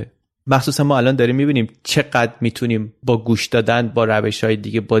نیست دیگه. مخصوصا ما الان داریم میبینیم چقدر میتونیم با گوش دادن، با روش‌های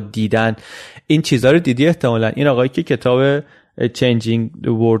دیگه، با دیدن این چیزها رو دیدی احتمالاً. این آقایی که کتاب Changing the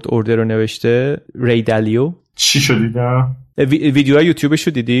World Order رو نوشته، ری دالیو، چی شو دیدم؟ ویدیوهای یوتیوبش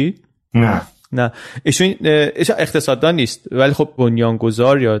رو دیدی؟ نه ایشون اقتصاددان نیست ولی خب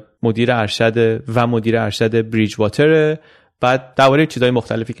بنیانگذار یا مدیر ارشد بریج واتر. بعد درباره چیزهای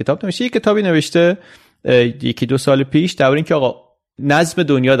مختلفی کتاب نوشته. یک کتابی نوشته 1-2 سال پیش درباره اینکه آقا نظم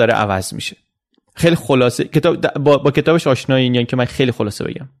دنیا داره عوض میشه. خیلی خلاصه کتاب با کتابش آشنایی، یعنی که من خیلی خلاصه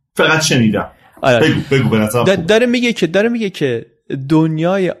بگم، فقط شنیدم. بگو به نظرم داره میگه که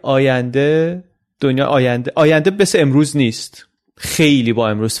دنیای آینده مثل امروز نیست، خیلی با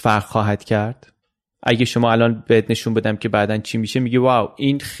امروز فرق خواهد کرد. اگه شما الان بهت نشون بدم که بعدن چی میشه میگی واو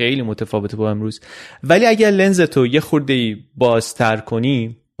این خیلی متفاوته با امروز. ولی اگر لنز تو یه خورده بازتر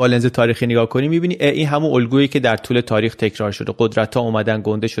کنی، با لنز تاریخی نگاه کنی، میبینی این همون الگویی که در طول تاریخ تکرار شده. قدرت‌ها اومدن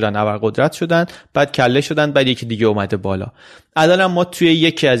گنده شدن، ابرقدرت شدن، بعد کله شدن، بعد یکی دیگه اومده بالا. الان ما توی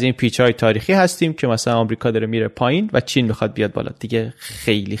یکی از این پیچ‌های تاریخی هستیم که مثلا آمریکا داره میره پایین و چین میخواد بیاد بالا. دیگه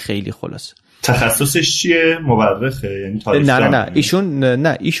خیلی خیلی خلاصه. تخصصش چیه؟ مورخه یعنی تاریخ؟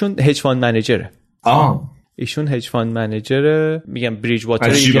 نه ایشون هج فاند منیجره. ایشون هج فاند منیجره. میگم بریج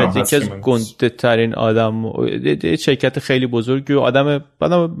واتر یکی از گنده ترین آدم، شرکت خیلی بزرگی و آدم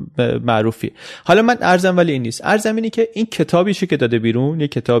معروفی. حالا من عرضم ولی این نیست، عرضم اینه که این کتابیشه که داده بیرون، یه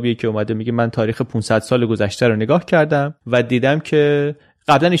کتابیه که اومده میگه من تاریخ 500 سال گذشته رو نگاه کردم و دیدم که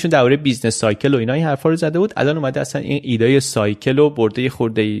قبلا ایشون درباره بیزنس سایکل و اینا این حرفا رو زده بود، الان اومده اصلا این ایده سایکل رو برده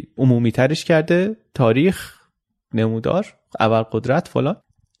خورده عمومی ترش کرده، تاریخ، نمودار، ابرقدرت فلان.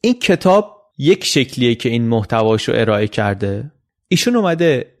 این کتاب یک شکلیه که این محتواشو ارائه کرده. ایشون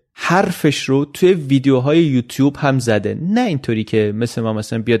اومده حرفش رو توی ویدیوهای یوتیوب هم زده، نه اینطوری که مثل ما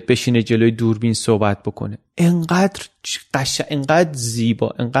مثلا بیاد بشینه جلوی دوربین صحبت بکنه. انقدر قشنگ، انقدر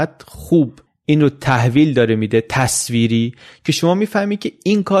زیبا، انقدر خوب این رو تحویل داره میده تصویری که شما میفهمی که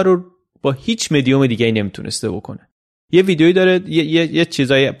این کار رو با هیچ مدیوم دیگه نمیتونسته بکنه. یه ویدیویی داره یه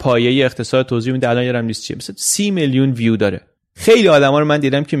چیزای پایه‌ای اقتصاد توضیح میده، الان یادم نیست چیه، مثلا 30 میلیون ویو داره. خیلی آدما رو من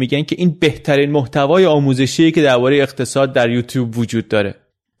دیدم که میگن که این بهترین محتوای آموزشیه که درباره اقتصاد در یوتیوب وجود داره،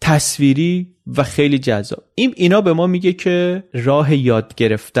 تصویری و خیلی جذاب. اینا به ما میگه که راه یاد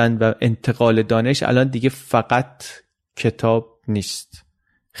گرفتن و انتقال دانش الان دیگه فقط کتاب نیست،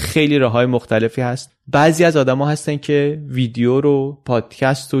 خیلی راههای مختلفی هست. بعضی از آدما هستن که ویدیو رو،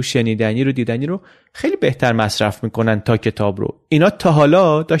 پادکست و شنیدنی رو، دیدنی رو خیلی بهتر مصرف میکنن تا کتاب رو. اینا تا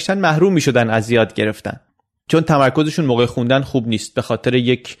حالا داشتن محروم میشدن از یاد گرفتن چون تمرکزشون موقع خوندن خوب نیست به خاطر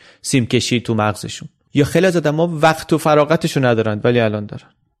یک سیمکشی تو مغزشون، یا خیلی از آدما وقت و فراغتشو ندارن ولی الان دارن.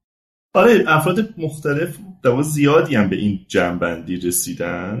 آره افراد مختلف دوا زیادی هم به این جنبندی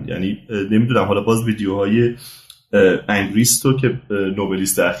رسیدن. یعنی نمیدونم حالا باز ویدیوهای انگریستو که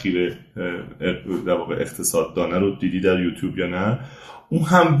نوبلیست اخیر در واقع اقتصاددانه رو دیدی در یوتیوب یا نه، اون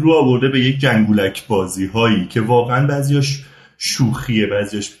هم رو آورده به یک جنگولک بازی هایی که واقعا بعضیاش شوخیه،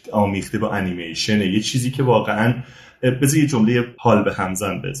 بعضیاش آمیخته با انیمیشنه، یه چیزی که واقعا بذار یه جمله حال به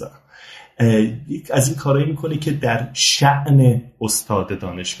همزن بزنم، از این کارایی میکنه که در شأن استاد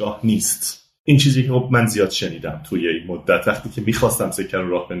دانشگاه نیست. این چیزی که من زیاد شنیدم توی این مدت وقتی که میخواستم سکه رو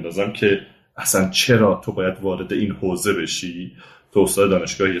راه بندازم که اصلا چرا تو باید وارد این حوزه بشی تو استاد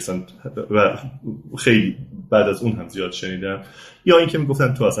دانشگاهی اصلا و خیلی بعد از اون هم زیاد شنیدم، یا اینکه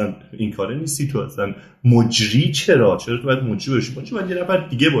میگفتن تو اصلا این کاره نیستی، تو اصلا مجری، چرا تو باید مجری باشی، باید یه نفر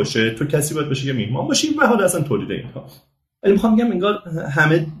دیگه باشه، تو کسی باید باشه که میهمان باشی و حالا اصلا تولید اینها. ولی میخوام بگم انگار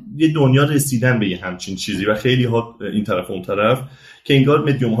همه یه دنیا رسیدن به یه همچین چیزی و خیلی ها این طرف و اون طرف که انگار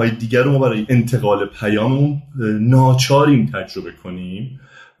مدیوم های دیگر رو ما برای انتقال پیاممون ناچاریم تجربه کنیم،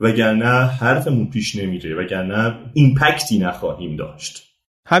 وگرنه حرفمون پیش نمیره، وگرنه ایمپکتی نخواهیم داشت.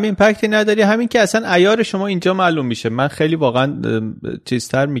 همین ایمپکتی نداری، همین که اصلا عیار شما اینجا معلوم میشه. من خیلی واقعا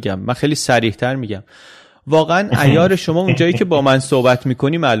چیزتر میگم، من خیلی صریح‌تر میگم، واقعا عیار شما اونجایی که با من صحبت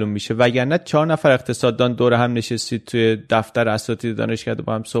میکنی معلوم میشه، وگرنه 4 نفر اقتصاددان دور هم نشستید توی دفتر اساتید دانشکده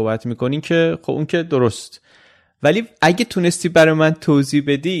با هم صحبت میکنین که خب اون که درست، ولی اگه تونستی برای من توضیح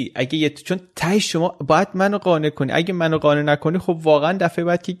بدی، چون ته شما باید منو قانع کنی، اگه منو قانع نکنی خب واقعا دفعه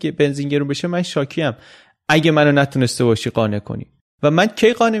بعد که بنزین گرون بشه من شاکیم. اگه منو نتونسته باشی قانع کنی و من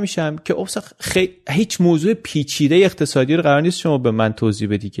کی قانع میشم که هیچ موضوع پیچیده اقتصادی رو قرار نیست شما به من توضیح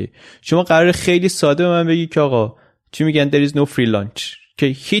بدی، که شما قراره خیلی ساده به من بگی که آقا چی میگن there is no free lunch، که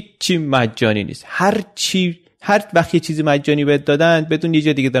هیچی مجانی نیست، هر وقت یه چیزی مجانی بهت دادن بدون یه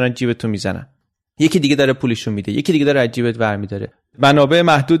جا دیگه دارن جیبتو میزنن، یکی دیگه داره پولشو میده، یکی دیگه داره از جیبت برمی‌داره، منابع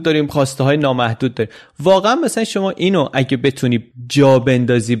محدود داریم، خواسته های نامحدود داریم. واقعا مثلا شما اینو اگه بتونی جا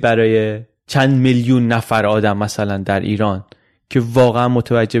بندازی برای چند میلیون نفر آدم مثلا در ایران که واقعا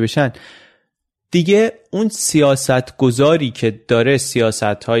متوجه بشن، دیگه اون سیاست گذاری که داره سیاست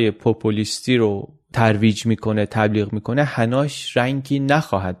های پوپولیستی رو ترویج میکنه، تبلیغ میکنه، هناش رنگی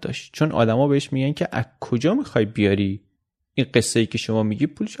نخواهد داشت، چون آدما بهش میگن که از کجا میخوای بیاری این قصه ای که شما میگی،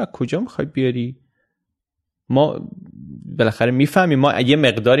 پولش از کجا میخوای بیاری؟ ما بالاخره میفهمیم، ما یه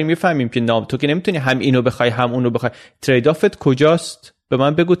مقداری میفهمیم که تو که نمیتونی هم اینو بخوای هم اونو بخوای، ترید آفت کجاست؟ به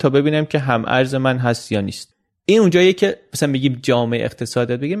من بگو تا ببینم که هم ارز من هست یا نیست. این اونجاییه که مثلا میگیم جامعه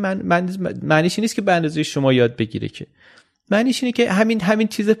اقتصادیات بگیم، معنیش نیست که به اندازه شما یاد بگیره، که معنیش اینه که همین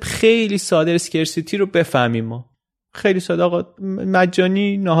چیز خیلی ساده اسکرسیتی رو بفهمیم. ما خیلی ساده، آقا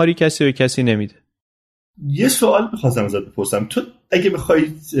مجانی ناهاری کسی به کسی نمیده. یه سوال می‌خواستم ازت بپرسم، تو اگه بخوای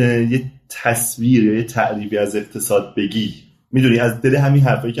یه تصویر یا یه تعریفی از اقتصاد بگی، میدونی از دل همین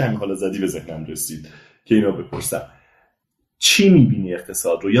حرفایی که همین حالا زدی به ذهنم رسید که اینا بپرسم، چی میبینی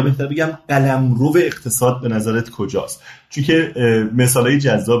اقتصاد رو، یا بهتر بگم قلمرو اقتصاد به نظرت کجاست؟ چون که مثالای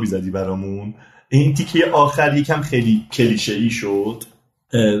جذابی زدی برامون، این تیکه آخر یکم خیلی کلیشه‌ای شد،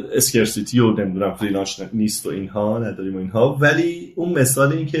 اسکرسیتی و نمیدونم فریلانس نیست و اینها نداریم و اینها، ولی اون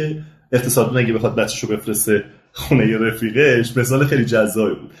مثال این که اقتصادون اگه بخواد بچه‌شو بفرسته خونه ی رفیقش، مثال خیلی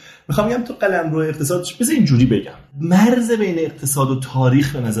جذابی بود. میخوام بگم تو قلمرو اقتصاد، بذار اینجوری بگم، مرز بین اقتصاد و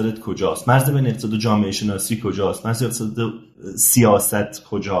تاریخ به نظرت کجاست؟ مرز بین اقتصاد و جامعه شناسی کجاست؟ مرز اقتصاد و سیاست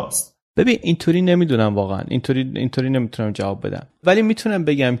کجاست؟ ببین اینطوری نمیدونم، واقعا اینطوری نمیتونم جواب بدم، ولی میتونم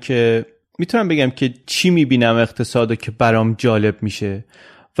بگم که چی میبینم اقتصادو که برام جالب میشه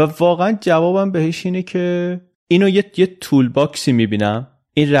و واقعا جوابم بهش اینه که اینو یه تول باکسی میبینم،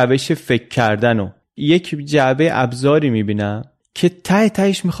 این روش فکر کردنو یک جعبه ابزاری میبینم که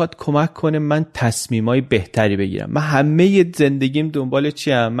تهش میخواد کمک کنه من تصمیمای بهتری بگیرم. من همه زندگیم دنبال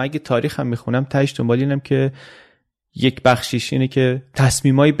چیم؟ من اگه تاریخم میخونم تهش دنبال اینم که یک بخشیش اینه که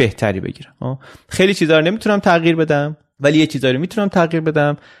تصمیمای بهتری بگیرم. خیلی چیزا رو نمیتونم تغییر بدم، ولی یه چیزا رو میتونم تغییر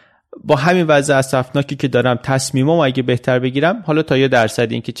بدم. با همین وضع اسفناکی که دارم، تصمیمام اگه بهتر بگیرم، حالا تا یه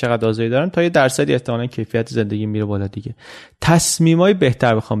درصدی، این که چقدر آزادی دارم، تا یه درصدی احتمالاً کیفیت زندگی میره بالا دیگه. تصمیمای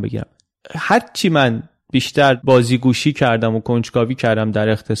بهتر بخوام بگیرم. هر چی من بیشتر بازیگوشی کردم و کنجکاوی کردم در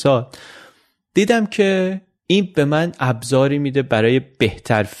اقتصاد، دیدم که این به من ابزاری میده برای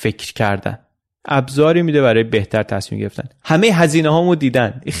بهتر فکر کردن، ابزاری میده برای بهتر تصمیم گرفتن. همه هزینه هامو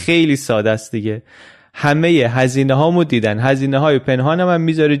دیدن، خیلی ساده است دیگه، همه هزینه هامو دیدن، هزینه های پنهانم هم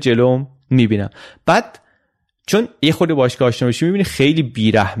میذاره جلوم، میبینم. بعد چون یه خورده باش آشنا بشی میبینی خیلی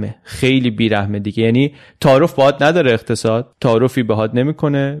بیرحمه دیگه. یعنی تعارف باهات نداره اقتصاد، تعارفی باهات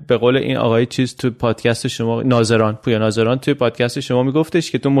نمیکنه. به قول این آقای چیز تو پادکست شما، پویا ناظران توی پادکست شما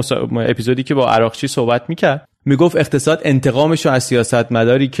میگفتش که تو اپیزودی که با عراقچی صحبت میکرد، میگفت اقتصاد انتقامشو از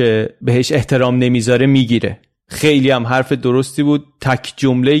سیاستمداری که بهش احترام نمیذاره میگیره. خیلی هم حرف درستی بود، تک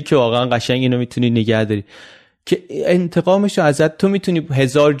جمله‌ای که واقعا قشنگ اینو میتونی نگه داری، که انتقامشو ازت تو میتونی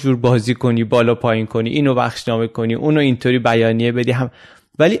 1000 جور بازی کنی، بالا پایین کنی، اینو بخشنامه کنی، اونو اینطوری بیانیه بدی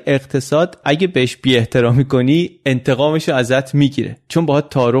ولی اقتصاد اگه بهش بی احترامی کنی انتقامشو ازت میگیره، چون باهات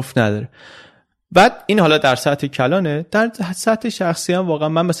تعارف نداره. بعد این حالا در سطح کلانه، در سطح شخصی هم واقعا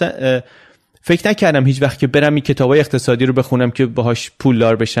من مثلا فکر نکردم هیچ وقت که برم این کتابای اقتصادی رو بخونم که باهاش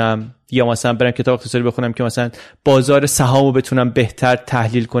پولدار بشم، یا مثلا برم کتاب اقتصادی بخونم که مثلا بازار سهامو بتونم بهتر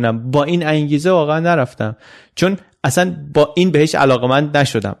تحلیل کنم. با این انگیزه واقعا نرفتم، چون اصلا با این بهش علاقمند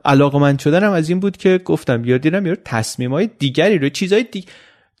نشدم. علاقمند شدنم از این بود که گفتم دیدم تصمیمای دیگری رو، چیزای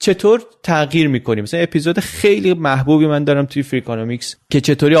چطور تغییر میکنیم. مثلا اپیزود خیلی محبوبی من دارم توی فریکانومیکس که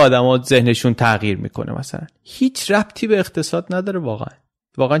چطوری آدما ذهنشون تغییر میکنه، مثلا هیچ ربطی به اقتصاد نداره.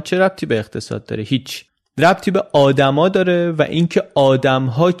 واقعا چه ربطی به اقتصاد داره؟ هیچ ربطی به آدما داره و اینکه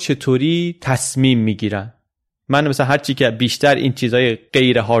آدم‌ها چطوری تصمیم میگیرن. من مثلا هر چی که بیشتر این چیزای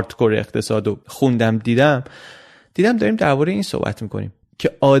غیر هاردکور اقتصادو خوندم دیدم داریم درباره این صحبت میکنیم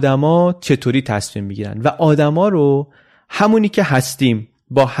که آدما چطوری تصمیم میگیرن و آدما رو همونی که هستیم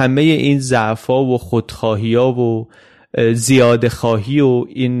با همه این ضعف‌ها و خودخواهی‌ها و زیاده خواهی و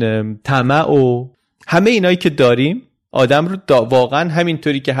این طمع و همه اینایی که داریم، آدم رو واقعا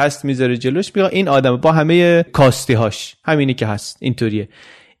همینطوری که هست میذاره جلوش، میگه این آدم با همه کاستی‌هاش همینی که هست اینطوریه.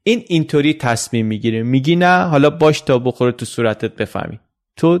 اینطوری تصمیم میگیره، میگی نه حالا باش تا بخوره تو صورتت بفهمی.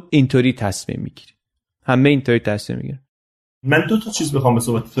 تو اینطوری تصمیم میگیری، همه اینطوری تصمیم میگیرن. من 2 تا چیز بخوام به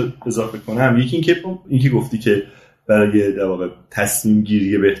صحبت اضافه کنم. یکی اینکه گفتی که برای در واقع تصمیم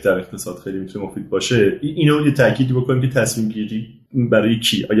گیری بهتر اقتصاد خیلی میتونه مفید باشه. اینو یه تأکیدی بکنم که تصمیم گیری برای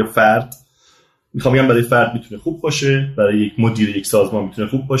کی؟ آیا فرد؟ میخوام بگم برای فرد میتونه خوب باشه، برای یک مدیر یک سازمان میتونه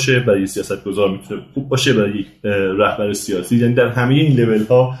خوب باشه، برای سیاستگزار میتونه خوب باشه، برای یک رهبر سیاسی. یعنی در همه این لول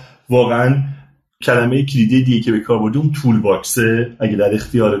ها واقعا کلمه کلیدی دیگه که به کار برده اون تول باکسه، اگه در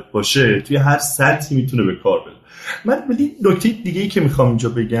اختیارت باشه توی هر سطحی میتونه به کار بره. من ولی نکته دیگه‌ای که میخوام اینجا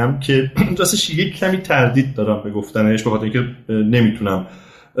بگم که راستش یک کمی تردید دارم به گفتنش، به خاطر اینکه نمیتونم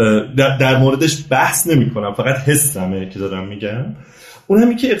در موردش بحث نمیکنم، فقط حسمه که دارم میگم. اون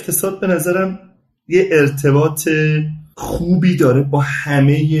همی که اقتصاد به نظرم یه ارتباط خوبی داره با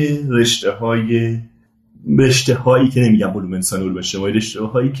همه رشته‌هایی که نمیگم علوم انسانی، علوم اجتماعی،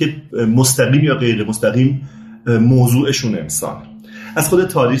 رشته‌هایی که مستقیم یا غیر مستقیم موضوعشون انسانه. از خود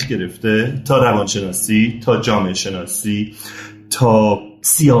تاریخ گرفته تا روانشناسی، تا جامعه شناسی، تا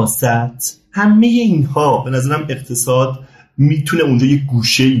سیاست، همه اینها به نظرم اقتصاد میتونه اونجا یه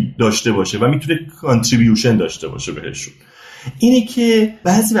گوشه‌ای داشته باشه و میتونه کانتریبیوشن داشته باشه بهشون. اینه که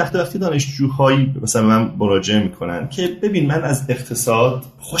بعضی وقتی دانشجوهایی مثلا من مراجعه میکنن که ببین من از اقتصاد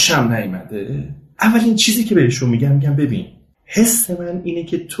خوشم نیامده، اولین چیزی که بهشون میگم ببین حس من اینه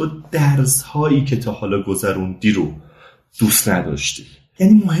که تو درس هایی که تا حالا گذروندی رو دوست نداشتی.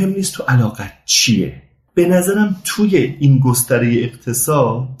 یعنی مهم نیست تو علاقت چیه. به نظرم توی این گستره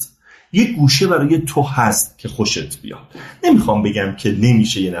اقتصاد یه گوشه برای تو هست که خوشت بیاد. نمیخوام بگم که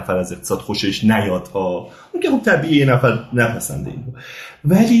نمیشه یه نفر از اقتصاد خوشش نیاد ها، اون که خب طبیعیه یه نفر نپسنده اینو،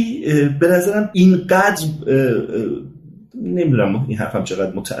 ولی به نظرم اینقدر نمیدونم این حرفم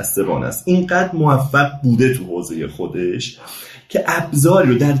چقدر متأسفانه است، اینقدر موفق بوده تو حوزه خودش که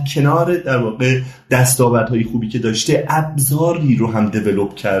ابزاری رو در کنار در واقع دستاوردهای خوبی که داشته، ابزاری رو هم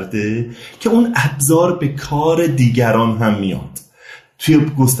دیولپ کرده که اون ابزار به کار دیگران هم میاد توی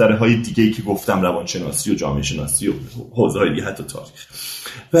گستره‌های دیگه‌ای که گفتم، روانشناسی و جامعه شناسی و حوزه‌های دیگه، حتی تاریخ.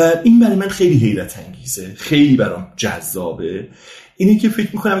 و این برای من خیلی حیرت انگیزه، خیلی برام جذابه. اینی که فکر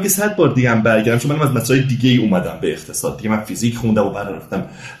می‌کنم اگه 100 بار دیگه هم برگردم، چون من از مسائل دیگه‌ای اومدم به اقتصاد دیگه، من فیزیک خوندم و بعد رفتم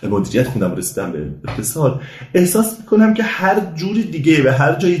مدیریت خوندم و رسیدم به اقتصاد، احساس می‌کنم که هر جوری دیگه و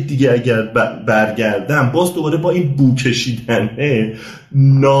هر جای دیگه اگر برگردم باز دوباره با این بو کشیدنه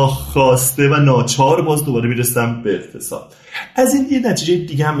ناخواسته و ناچار باز دوباره میرسم به اقتصاد. از این یه نتیجه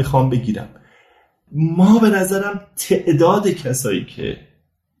دیگه هم میخوام بگیرم. ما به نظرم تعداد کسایی که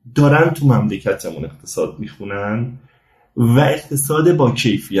دارن تو مملکتمون اقتصاد میخونن و اقتصاد با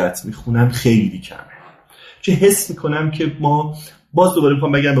کیفیت میخونن خیلی کمه. چه حس میکنم که ما باز دوباره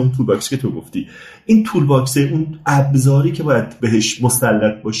میخوام بگم به اون تول باکس که تو گفتی، این تول باکس، اون ابزاری که باید بهش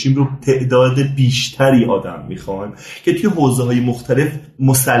مسلط باشیم رو تعداد بیشتری آدم میخوان که توی حوزه‌های مختلف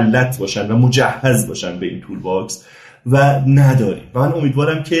مسلط باشن و مجهز باشن به این تول باکس و نداریم. و من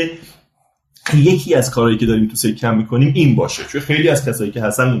امیدوارم که یکی از کارهایی که داریم تو سکم میکنیم این باشه، چون خیلی از کسایی که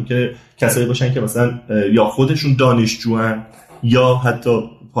هستن ممکنه کسایی باشن که مثلا یا خودشون دانشجوان یا حتی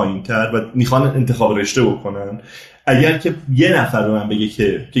پایین‌تر و میخوان انتخاب رشته بکنن. اگر که یه نفر به من بگه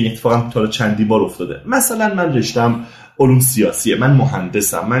که این اتفاقا تا چندی بار افتاده، مثلا من رشتم علوم سیاسیه، من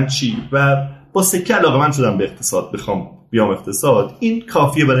مهندسم، من چی، و با سکه علاقه من شدم به اقتصاد، بخوام بیام اقتصاد، این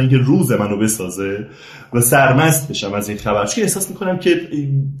کافیه برای اینکه روز منو بسازه و سرمست بشم از این خبر. چون احساس میکنم که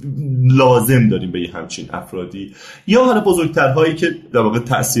لازم داریم به همچین افرادی یا حالا بزرگترهایی که در واقع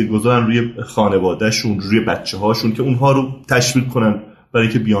تاثیرگذارن روی خانوادهشون، روی بچه‌هاشون، که اونها رو تشویق کنن برای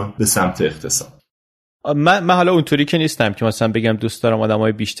که بیان به سمت اقتصاد. من حالا اونطوری که نیستم که مثلا بگم دوست دارم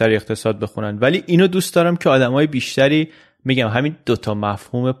آدمای بیشتری اقتصاد بخونن، ولی اینو دوست دارم که آدمای بیشتری، میگم همین دوتا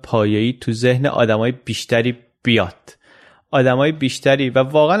مفهوم پایه‌ای تو ذهن آدمای بیشتری بیاد. آدمای بیشتری، و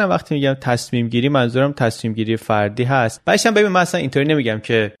واقعا وقتی میگم تصمیم گیری منظورم تصمیم گیری فردی هست. بعدشم ببین من اصلا اینطوری نمیگم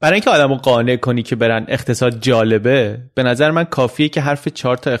که برای اینکه آدمو قانع کنی که برن اقتصاد جالبه، به نظر من کافیه که حرف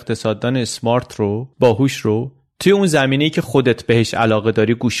 4 تا اقتصاددان اسمارت رو، باهوش رو توی اون زمینه‌ای که خودت بهش علاقه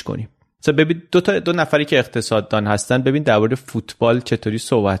داری گوش کنی. مثلا ببین دو نفری که اقتصاددان هستن، ببین درباره فوتبال چطوری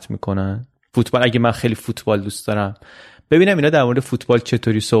صحبت میکنن. فوتبال، اگه من خیلی فوتبال دوست دارم، ببینم اینا در مورد فوتبال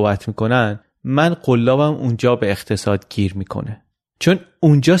چطوری صحبت میکنن، من قلابم اونجا به اقتصاد گیر میکنه. چون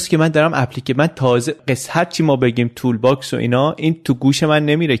اونجاست که من دارم من تازه هر چی ما بگیم تول باکس و اینا، این تو گوش من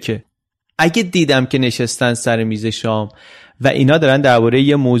نمیره. که اگه دیدم که نشستن سر میز شام و اینا دارن درباره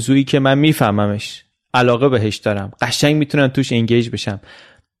یه موضوعی که من میفهممش، علاقه بهش دارم، قشنگ میتونن توش انگیج بشم،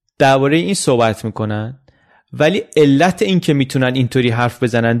 درباره این صحبت میکنن، ولی علت این که میتونن اینطوری حرف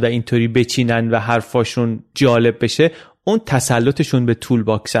بزنن و اینطوری بچینن و حرفاشون جالب بشه، اون تسلطشون به تول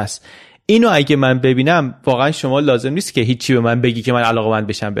باکس است. اینو اگه من ببینم، واقعا شما لازم نیست که هیچی به من بگی که من علاقه‌مند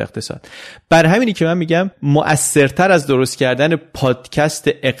بشم به اقتصاد. بر همینی که من میگم مؤثرتر از درست کردن پادکست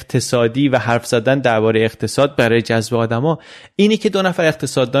اقتصادی و حرف زدن درباره اقتصاد برای جذب آدما، اینی که 2 نفر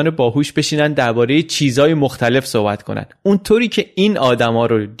اقتصاددان باهوش بشینن درباره چیزای مختلف صحبت کنن. اونطوری که این آدما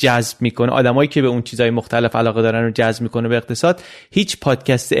رو جذب میکنه، آدمایی که به اون چیزای مختلف علاقه دارن رو جذب میکنه به اقتصاد، هیچ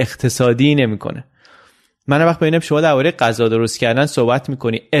پادکست اقتصادی نمیکنه. من وقت ببینم شما درباره غذا درست کردن صحبت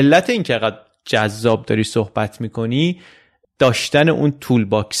میکنی، علت این که قد جذاب داری صحبت میکنی داشتن اون تول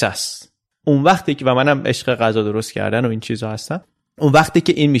باکس است. اون وقتی که، و منم عشق غذا درست کردن و این چیزا هستم، اون وقتی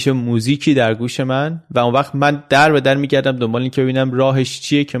که این میشه موزیکی در گوش من، و اون وقت من در به در میگردم دنبال این که ببینم راهش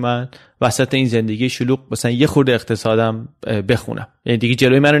چیه که من وسط این زندگی شلوغ مثلا یه خورده اقتصادم بخونم. یعنی دیگه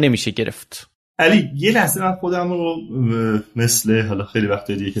جلوی منو نمیشه گرفت. علی یه لحظه من خودم رو مثل حالا خیلی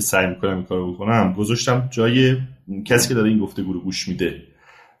وقت دیگه که سعی میکنم این کارو بکنم گذاشتم جای کسی که داره این گفتگو رو گوش میده.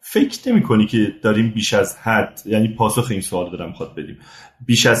 فکر نمی‌کنی که داریم بیش از حد، یعنی پاسخ این سوال دارم خواهد بدیم،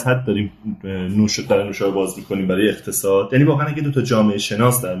 بیش از حد داریم نوشابه باز میکنیم برای اقتصاد؟ یعنی واقعا اگه 2 تا جامعه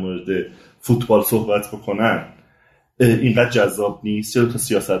شناس در مورد فوتبال صحبت بکنن اینقدر جذاب نیست؟ یا 2 تا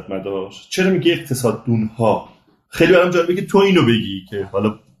سیاستمدار؟ چرا میگه اقتصاددون‌ها؟ خیلی برام جالبه که تو اینو بگی که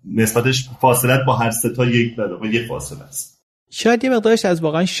حالا نسبتش فاصلت با هر 3 تا یک فاصله است. شاید یه مقدارش از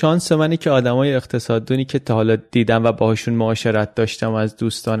واقعا شانس منه که آدمای اقتصاددونی که تا حالا دیدم و باهاشون معاشرت داشتم از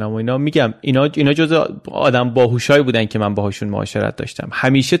دوستانم و اینا، میگم اینا جزء آدم باهوشای بودن که من باهاشون معاشرت داشتم،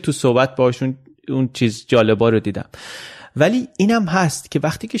 همیشه تو صحبت باهاشون اون چیز جالبا رو دیدم. ولی اینم هست که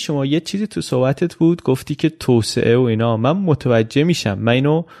وقتی که شما یه چیزی تو صحبتت بود گفتی که توسعه و اینا، من متوجه میشم.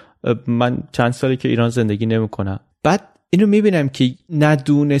 من چند ساله که ایران زندگی نمیکنم، بعد اینو میبینم که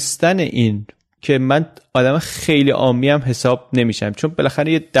ندونستن این که من آدم خیلی عامیم حساب نمیشم، چون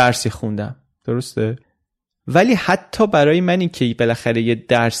بالاخره یه درسی خوندم، درسته؟ ولی حتی برای من این که بالاخره یه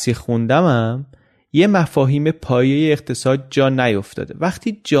درسی خوندمم، یه مفاهیم پایه اقتصاد جا نیفتاده.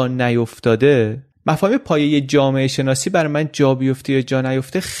 وقتی جا نیفتاده، مفاهیم پایه جامعه شناسی برای من جا بیفته یا جا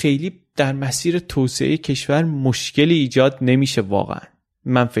نیفته، خیلی در مسیر توسعه کشور مشکلی ایجاد نمیشه واقعا،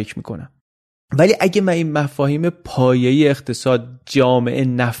 من فکر میکنم. ولی اگه من این مفاهیم پایه‌ای اقتصاد جامعه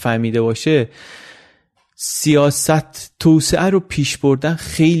نفهمیده باشه، سیاست توسعه رو پیش بردن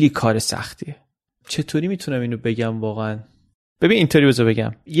خیلی کار سختیه. چطوری میتونم اینو بگم واقعا؟ ببین اینطوری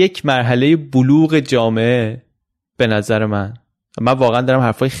بگم، یک مرحله بلوغ جامعه به نظر من واقعا دارم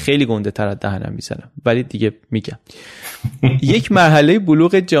حرفای خیلی گنده تر از دهنم میزنم، ولی دیگه میگم یک مرحله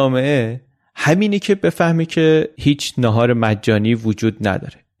بلوغ جامعه همینه که بفهمی که هیچ ناهار مجانی وجود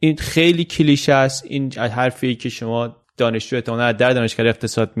نداره. این خیلی کلیشه است، این حرفی که شما دانشجو احتمالاً در دانشگاه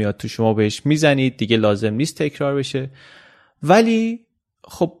اقتصاد میاد تو شما بهش میزنید، دیگه لازم نیست تکرار بشه. ولی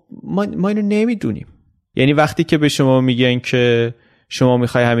خب ما اینو نمیدونیم. یعنی وقتی که به شما میگن که شما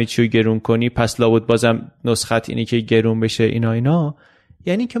میخوای همه چی رو گرون کنی، پس لابد بازم نسخت اینی که گرون بشه اینا،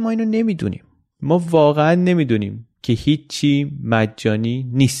 یعنی که ما اینو نمیدونیم. ما واقعا نمیدونیم که هیچی مجانی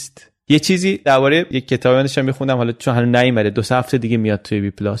نیست. یه چیزی درباره یک کتابی داشتم میخوندم، حالا چون هنوز نیومده، 2 هفته دیگه میاد توی بی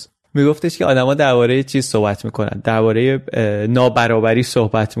پلاس، میگفتش که آدما درباره چیز صحبت میکنن، درباره نابرابری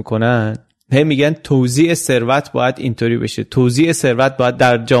صحبت میکنن، هم میگن توزیع ثروت باید اینطوری بشه، توزیع ثروت باید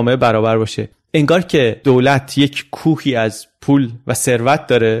در جامعه برابر باشه. انگار که دولت یک کوهی از پول و ثروت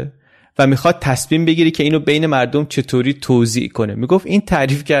داره و میخواد تصمیم بگیره که اینو بین مردم چطوری توزیع کنه. میگفت این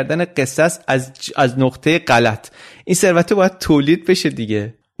تعریف کردن قصه از نقطه غلط. این ثروت باید تولید بشه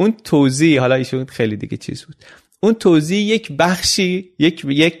دیگه. اون توزیع، حالا ایشون خیلی دیگه چیز بود، اون توزیع یک بخشی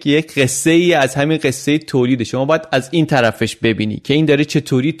یک قصه ای از همین قصه تولید شما باید از این طرفش ببینی که این داره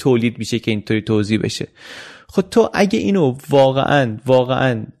چطوری تولید میشه که اینطوری توزیع بشه. خب تو اگه اینو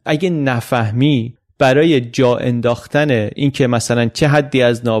واقعا اگه نفهمی برای جا انداختن این که مثلا چه حدی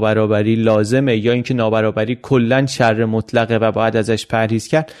از نابرابری لازمه یا اینکه نابرابری کلن شر مطلقه و باید ازش پرهیز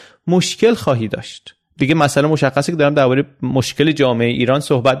کرد، مشکل خواهی داشت. دیگه مثلا مشخصه که دارم درباره مشکل جامعه ایران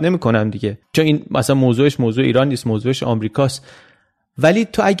صحبت نمی‌کنم دیگه، چون این مثلا موضوع ایران نیست، موضوعش آمریکاست. ولی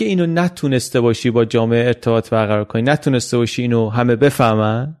تو اگه اینو نتونسته باشی با جامعه ارتباط برقرار کنی، نتونسته باشی اینو همه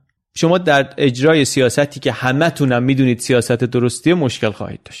بفهمن، شما در اجرای سیاستی که همتونم میدونید سیاست درستیه مشکل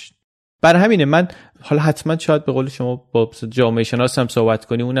خواهید داشت. برای همینه من حالا حتما شاید به قول شما با جامعه شناس هم صحبت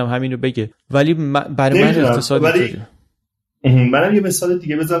کنی، اونم همینو بگه، ولی برای من اقتصاد اینطوریه. منم یه مثال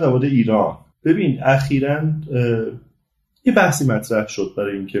دیگه بزنم در مورد ایران. ببین اخیراً یه بحثی مطرح شد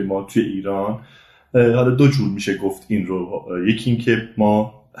برای اینکه ما توی ایران حالا دو جور میشه گفت این رو. یکی این که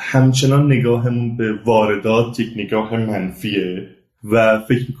ما همچنان نگاهمون به واردات یک نگاه منفیه و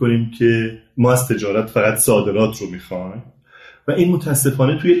فکر میکنیم که ما از تجارت فقط صادرات رو میخوایم و این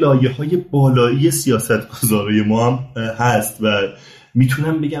متاسفانه توی لایه‌های بالایی سیاستگزاری ما هم هست و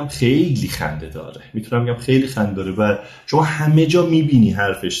میتونم بگم خیلی خنده داره و شما همه جا میبینی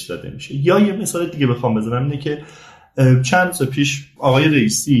حرفش زده میشه. یا یه مثال دیگه بخوام بزنم اینه که چند سال پیش آقای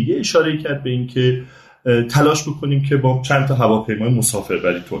رئیسی یه اشاره کرد به این که تلاش بکنیم که با چند تا هواپیمای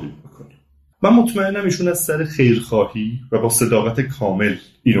مسافربری تولید بکنیم. من مطمئنم ایشون از سر خیرخواهی و با صداقت کامل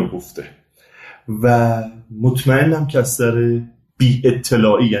اینو گفته و مطمئنم که از سر بی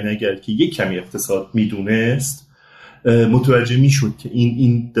اطلاعی، یعنی اگر که یک کمی اقتصاد میدونست متوجه میشد که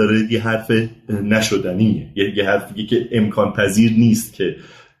این داره یه حرف نشدنیه، یه حرفی که امکان پذیر نیست، که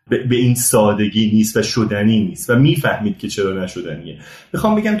به این سادگی نیست و شدنی نیست و میفهمید که چرا نشدنیه.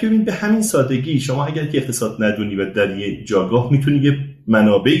 میخوام بگم که ببین به همین سادگی شما اگر که اقتصاد ندونی و در یه جاگاه میتونی یه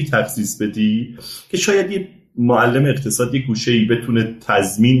منابعی تخصیص بدی که شاید یه معلم اقتصاد یه گوشه‌ای بتونه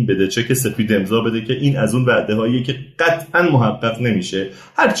تضمین بده، چک سفید امضا بده که این از اون وعده‌هایی که قطعاً محقق نمیشه،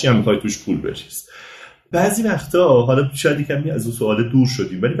 هرچی هم میخوای توش پول بریز. بعضی وقتا حالا شاید کمی از اون سوال دور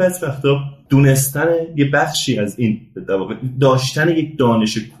شدیم، ولی بعضی وقتا دونستن یه بخشی از این، در واقع داشتن یک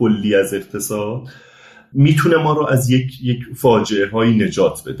دانش کلی از اقتصاد میتونه ما رو از یک فاجعه هایی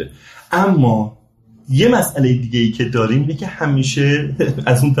نجات بده. اما یه مسئله دیگه ای که داریم اینه که همیشه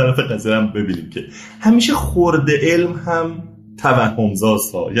از اون طرف قضیه هم ببینیم که همیشه خورده علم هم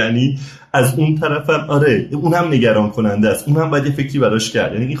توهم‌زاست ها، یعنی از اون طرف هم آره اون هم نگران کننده است، اون هم باید یه فکری براش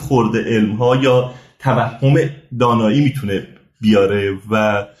کرد. یعنی این خورده علم ها یا توهم دانایی میتونه بیاره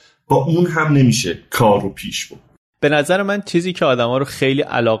و با اون هم نمیشه کار رو پیش برد. به نظر من چیزی که آدما رو خیلی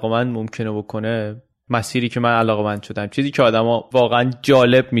علاقمند ممکنه بکنه، مسیری که من علاقمند شدم، چیزی که آدما واقعا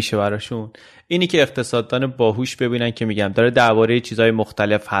جالب میشه براشون، اینی که اقتصاددان باهوش ببینن که میگم داره درباره چیزهای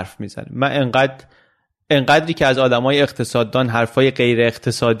مختلف حرف میزنه. من انقدری که از آدمای اقتصاددان حرفای غیر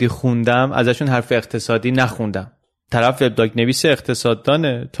اقتصادی خوندم، ازشون حرف اقتصادی نخوندم. طرف وبلاگ نویس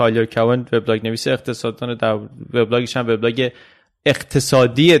اقتصاددانه، تایلر کوون وبلاگ نویس اقتصاددانه، در وبلاگش هم وبلاگ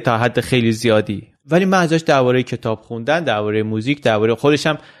اقتصادیه تا حد خیلی زیادی، ولی من ازش درباره کتاب خوندن، درباره موزیک، درباره خودش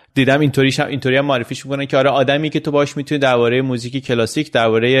هم دیدم اینطوری هم معرفیش میکنن که آره آدمی که تو باهاش میتونی درباره موزیک کلاسیک،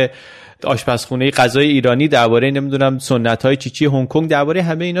 درباره آشپزخونه غذای ایرانی، درباره نمیدونم سنت‌های چیچی هنگ کنگ، درباره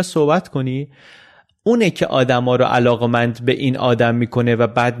همه اینا صحبت کنی، اونه که آدما رو علاقمند به این آدم میکنه و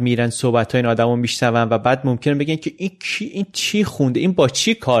بعد میرن صحبت‌های این آدمو میشنون و بعد ممکنه بگن که این چی خونده، این با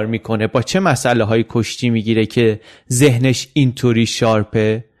چی کار میکنه، با چه مسئله‌های کشتی میگیره که ذهنش اینطوری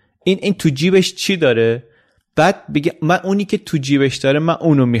شارپه، این تو جیبش چی داره، بعد بگه من اونی که تو جیبش داره من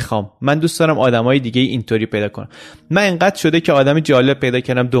اونو میخوام. من دوست دارم آدمای دیگه اینطوری پیدا کنم. من انقدر شده که آدم جالب پیدا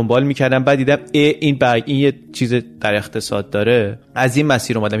کردم، دنبال میکردم، بعد دیدم این یه چیز در اقتصاد داره، از این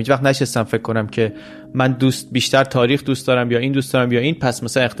مسیر اومدم. هیچ وقت نشستم فکر کنم که من بیشتر تاریخ دوست دارم یا این دوست دارم یا این، پس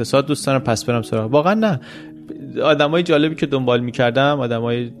مثلا اقتصاد دوست دارم پس برم سراغ. واقعا نه، آدمای جالبی که دنبال میکردم،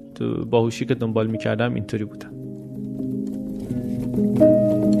 آدمای باهوشی که دنبال میکردم اینطوری بودن.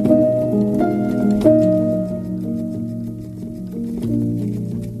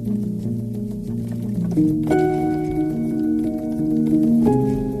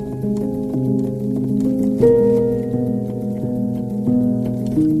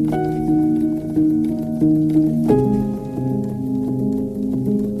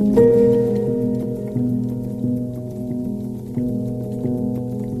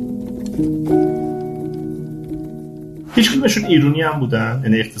 هیچ کدومشون ایرانی هم بودن؟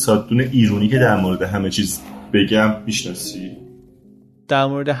 یعنی اقتصاددون ایرانی که در مورد همه چیز بگم میشناسی؟ در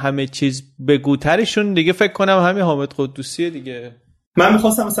مورد همه چیز بگوترشون دیگه فکر کنم همین حامد قدوسیه دیگه. من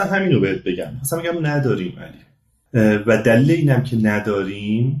میخواستم مثلا همین رو بهت بگم، مثلا میگم نداریم علی. و دلیل اینم که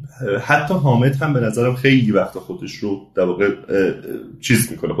نداریم، حتی حامد هم به نظرم خیلی وقت خودش رو در واقع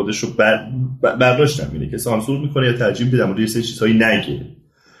چیز میکنه، خودش رو برداشت نمیده که سانسور میکنه یا ترجیح میده در مورد یه سری چیزهایی نگه،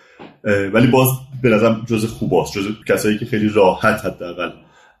 ولی باز به نظرم جز خوباست، جز کسایی که خیلی راحت حداقل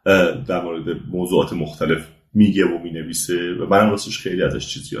در مورد موضوعات مختلف میگه و مینویسه و من راستش خیلی ازش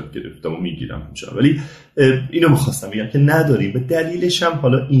چیز یاد گرفتم و میگیرم همچنان. ولی اینو میخواستم بگم که نداریم و دلیلش هم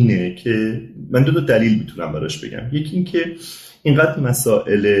حالا اینه که من دو دلیل میتونم براش بگم. یکی این که اینقدر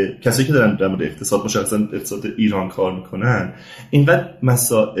مسائل کسایی که دارن در مورد اقتصاد مشخصا اقتصاد ایران کار میکنن، اینقدر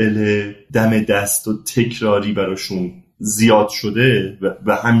مسائل دم دست و تکراری براشون زیاد شده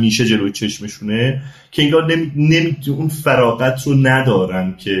و همیشه جلوی چشمشونه که انگار اون فراغت رو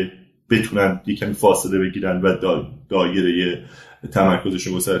ندارن که بتونن یکمی فاصله بگیرن و دایره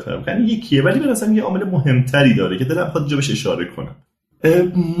تمرکزشون گسترده کنن. یکیه، ولی به نظرم یه عامل مهمتری داره که دلم خواهد اینجا بهش اشاره کنم.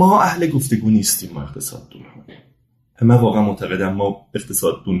 ما اهل گفتگو نیستیم، ما اقتصاددون ها. من واقعا معتقدم ما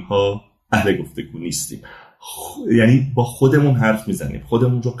اقتصاددون ها اهل گفتگو نیستیم. یعنی با خودمون حرف میزنیم،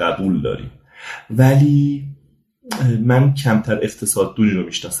 خودمون رو قبول داریم، ولی من کمتر اقتصاددونی رو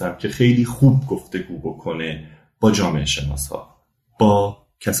میشناسم که خیلی خوب گفتگو بکنه با جامعه شناسا، با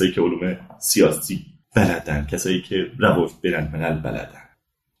کسایی که علوم سیاسی بلدن، کسایی که روابط بین‌الملل بلدن.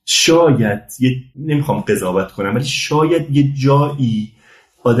 شاید نمیخوام قضاوت کنم، ولی شاید یه جایی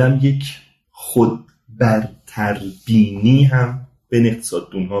آدم یک خود برتربینی هم بین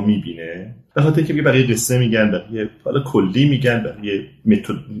اقتصاددون ها میبینه، به خاطر که بقیه قصه میگن، بقیه حالا کلی میگن، بقیه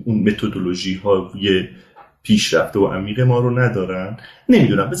اون متدولوژی ها یه پیشرفته و عمیق ما رو ندارن.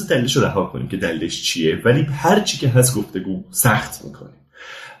 نمیدونم، بذار دلیلش رو رها کنیم که دلیلش چیه، ولی هر چی که هست گفتگو سخت میکنیم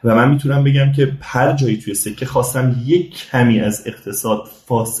و من میتونم بگم که هر جایی توی سکه خواستم یک کمی از اقتصاد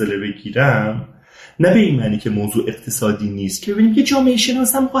فاصله بگیرم، نه به این معنی که موضوع اقتصادی نیست، که ببینیم که جامعه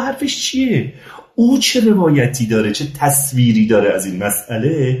شناس هم حرفش چیه، او چه روایتی داره، چه تصویری داره از این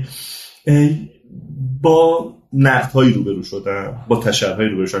مسئله. با نقدهایی روبرو شدم، با تشرحایی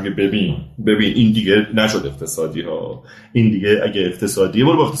روبرو شدم که ببین این دیگه نشد اقتصادی ها، این دیگه اگه اقتصادیه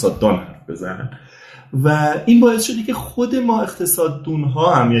برو با اقتصاددان حرف بزن. و این باعث شده که خود ما اقتصاددون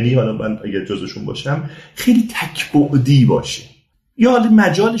ها هم، یعنی حالا من اگه جزشون باشم، خیلی تک‌بعدی باشه، یا حالا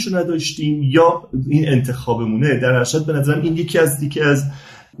مجالشو نداشتیم یا این انتخابمونه. در اصل به نظرم این یکی از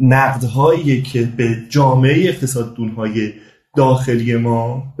نقدهایی که به جامعه اقتصاددون های داخلی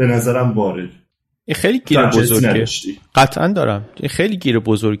ما به نظرم وارد. این خیلی گیر بزرگه، قطعا دارم، این خیلی گیر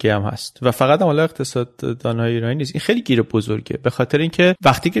بزرگی هم هست و فقط هم حالا اقتصاددان‌های ایرانی نیست، این خیلی گیر بزرگه، به خاطر اینکه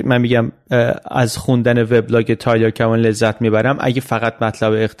وقتی که من میگم از خوندن وبلاگ تایلر کوان لذت میبرم، اگه فقط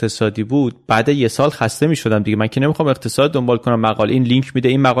مطلب اقتصادی بود بعد یه سال خسته میشدم دیگه. من که نمیخوام اقتصاد دنبال کنم، مقاله این لینک میده،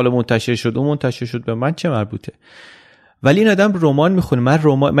 این مقاله منتشر شد، اون منتشر شد، به من چه مربوطه؟ ولی این آدم رمان میخونه.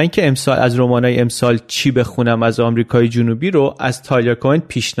 من که امسال از رمانای امسال چی بخونم از آمریکای جنوبی رو از تایلر کوان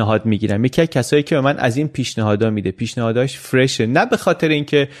پیشنهاد میگیرم. یکی از کسایی که به من از این پیشنهادا میده، پیشنهاداش فرشه، نه به خاطر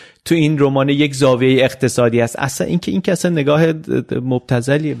اینکه تو این رمان یک زاویه اقتصادی هست، اصلا این که اصلا نگاه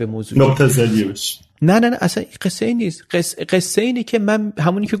مبتذلیه به موضوع، مبتذلیه بشه. نه اصلا قصه این نیست. قصه اینه که من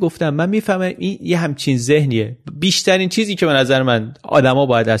همونی که گفتم، من میفهمم این یه همچین ذهنیه. بیشترین چیزی که به نظر من آدما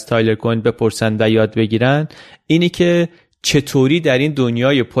باید از تایلر کوان بپرسن و یاد بگیرن اینه که چطوری در این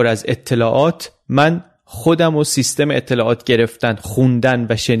دنیای پر از اطلاعات من خودم و سیستم اطلاعات گرفتن، خوندن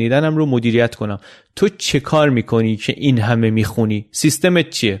و شنیدنم رو مدیریت کنم. تو چه کار میکنی که این همه میخونی؟ سیستمت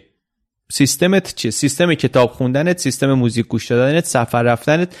چیه؟ سیستم کتاب خوندنت، سیستم موزیک گوش دادنت، سفر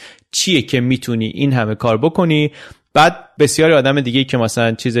رفتنت چیه که میتونی این همه کار بکنی؟ بعد بسیاری آدم دیگه که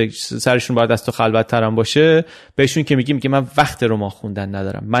مثلا چیز سرشون باید از تو خلوت‌تر هم باشه، بهشون که میگه من وقت رمان خوندن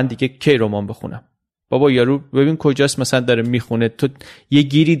ندارم، من دیگه کی رمان بخونم؟ بابا یارو ببین کجاست مثلا داره میخونه، تو یه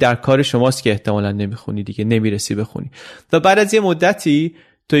گیری در کار شماست که احتمالاً نمیخونی دیگه، نمیرسی بخونی. و بعد از یه مدتی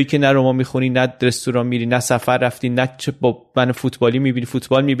تویی که نه رمان میخونی، نه رستوران میری، نه سفر رفتی، نه چه با من فوتبال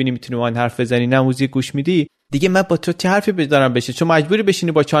میبینی میتونی با من حرف بزنی، نه موزیک گوش میدی، دیگه من با تو چه حرفی بدارم بشه؟ چون مجبوری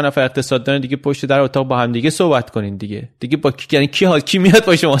بشینی با 4 نفر اقتصاددان دیگه پشت در اتاق با هم دیگه صحبت کنین دیگه با یعنی کی میاد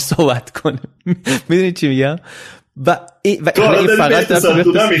با شما صحبت کنه؟ میدونی چی میگم؟ و این فقط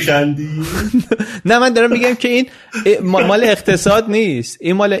اقتصاددونا میخندی؟ نه من دارم میگم که این مال اقتصاد نیست،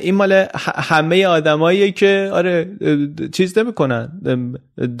 این مال همه آدماییه که آره چیز نمیکنن،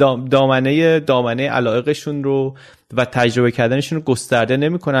 دامنه علایقشون رو و تجربه کردنشون رو گسترده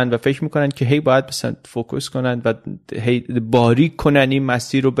نمیکنن و فکر میکنن که هی باید مثلا فوکوس کنن و هی باریک کنن این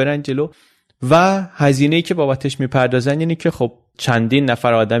مسیر رو برن جلو و هزینه‌ای که بابتش میپردازن یعنی که خب چندین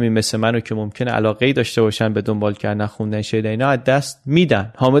نفر آدمی مثل منو که ممکنه علاقه‌ای داشته باشن به دنبال کردن خوندن شعر اینا از دست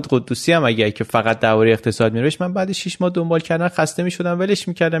میدن. حامد قدوسی هم اگه که فقط درباره اقتصاد می‌نوشت، من بعد 6 ماه دنبال کردن خسته می‌شدم، ولش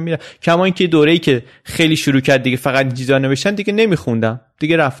می‌کردم میرم. کما اینکه دوره‌ای که خیلی شروع کرد دیگه فقط این چیزا نوشتن دیگه نمی‌خوندم،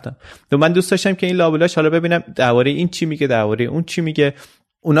 دیگه رفتم. و من دوست داشتم که این لابلاش حالا ببینم درباره این چی میگه، درباره اون چی میگه.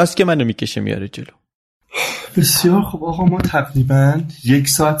 اوناست که منو میکشه میاره جلو. بسیار خب آقا، ما تقریبا 1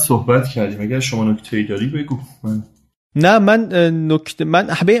 ساعت صحبت کردیم. اگر شما نکته‌ای داری بگو. نه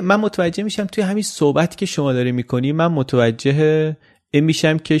من متوجه میشم توی همین صحبت که شما داری میکنی، من متوجه این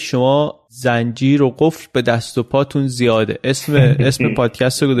میشم که شما زنجیر و قفل به دست و پاتون زیاده. اسم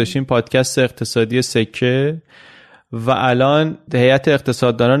پادکست رو گذاشتین پادکست اقتصادی سکه و الان هیئت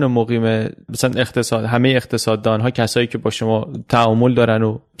اقتصاددانان مقیم مثلا همه اقتصاددان ها، کسایی که با شما تعامل دارن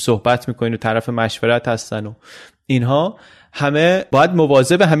و صحبت میکنین و طرف مشورت هستن و اینها، همه باید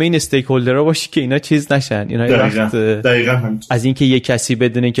مواظب همه این استیک هولدرها باشی که اینا چیز نشن. اینا دقیقاً از اینکه یک کسی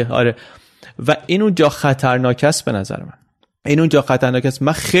بدونه که آره، و این اونجا خطرناک است. به نظر من این اونجا خطرناک است.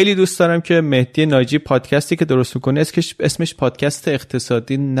 من خیلی دوست دارم که مهدی ناجی پادکستی که درست میکنه اسمش پادکست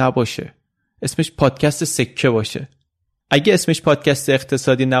اقتصادی نباشه، اسمش پادکست سکه باشه. اگه اسمش پادکست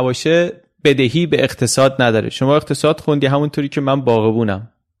اقتصادی نباشه بدهی به اقتصاد نداره. شما اقتصاد خوندی همونطوری که من باغبونم.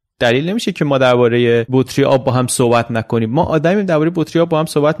 دلیل نمیشه که ما درباره بطری آب با هم صحبت نکنیم. ما آدمیم درباره بطری آب با هم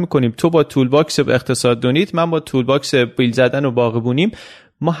صحبت میکنیم. تو با تول باکس اقتصاد دونیت، من با تول باکس بیل زدن و باغبونیم.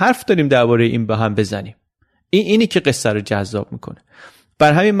 ما حرف داریم درباره این با هم بزنیم. اینی که قصه رو جذاب میکنه.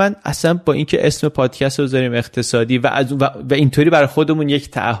 بر همین من اصلا با اینکه اسم پادکست رو بذاریم اقتصادی و اینطوری برای خودمون یک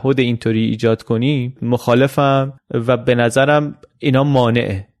تعهد اینطوری ایجاد کنیم مخالفم و به نظرم اینا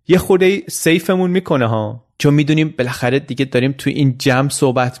مانعه. یه خورده سیفمون میکنه ها، چون میدونیم بالاخره دیگه داریم توی این جمع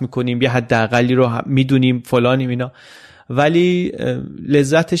صحبت میکنیم، یه حداقلی رو میدونیم فلانیم اینا، ولی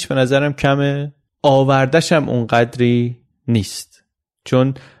لذتش به نظرم کمه، آوردش هم اونقدری نیست.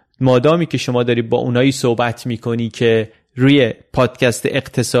 چون مادامی که شما داری با اونایی صحبت میکنی که روی پادکست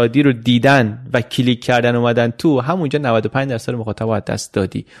اقتصادی رو دیدن و کلیک کردن اومدن تو، همونجا 95% مخاطب از دست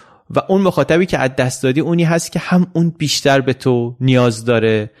دادی و اون مخاطبی که از دست دادی اونی هست که هم اون بیشتر به تو نیاز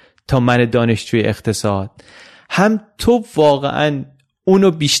داره تا من دانشجوی اقتصاد، هم تو واقعا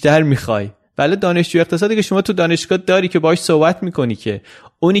اونو بیشتر میخوای. ولی دانشجوی اقتصادی که شما تو دانشگاه داری که باهاش صحبت میکنی، که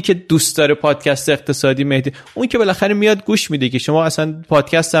اونی که دوست داره پادکست اقتصادی مهدی، اون که بالاخره میاد گوش میده، که شما اصلا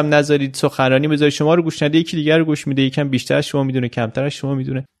پادکست هم نذارید سخنرانی بذارید، شما رو گوش نده یکی دیگر رو گوش میده، یکم بیشتر از شما میدونه کمتر از شما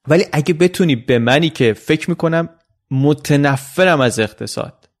میدونه. ولی اگه بتونی به منی که فکر میکنم متنفرم از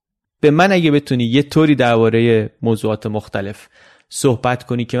اقتصاد، به من اگه بتونی یه طوری درباره موضوعات مختلف صحبت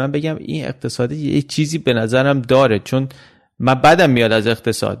کنی که من بگم این اقتصادی یه چیزی به نظرم داره، چون من بدم میاد از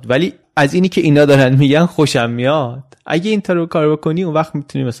اقتصاد ولی از اینی که اینا دارن میگن خوشم میاد، اگه این طور کار بکنی اون وقت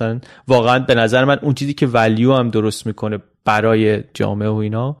میتونی مثلا واقعا به نظر من اون چیزی که ولیو هم درست میکنه برای جامعه و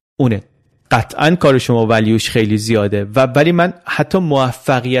اینا اونه. قطعا کار شما ولیوش خیلی زیاده ولی من حتی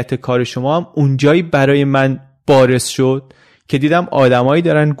موفقیت کار شما هم اونجایی برای من بارز شد که دیدم آدمایی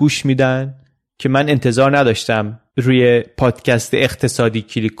دارن گوش میدن که من انتظار نداشتم روی پادکست اقتصادی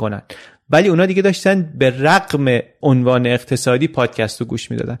کلیک کنن، ولی اونا دیگه داشتن به رغم عنوان اقتصادی پادکست رو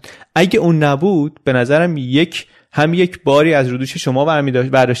گوش میدادن. اگه اون نبود به نظرم یک باری از رو دوش شما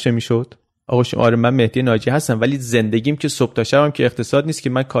برداشته میشد. آقا آره من مهدی ناجی هستم ولی زندگیم که صبح تا شبم که اقتصاد نیست، که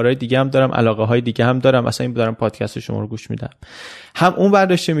من کارهای دیگه هم دارم، علاقه های دیگه هم دارم، اصلا این دارم پادکست شما رو گوش میدم. هم اون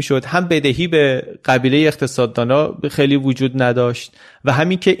برداشته میشد، هم بدهی به قبیله اقتصاددانا خیلی وجود نداشت و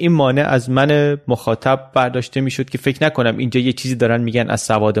همین که این مانع از من مخاطب برداشته میشد که فکر نکنم اینجا یه چیزی دارن میگن از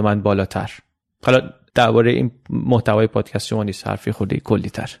سواد من بالاتر. حالا درباره این محتوای پادکست شما نیست، حرفی خودی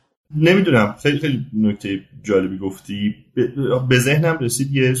کلی‌تر. نمیدونم، خیلی نکته جالبی گفتی. به ذهنم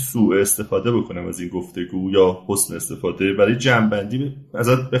رسید یه سوء استفاده بکنم از این گفتگو یا حسن استفاده. برای جمع‌بندی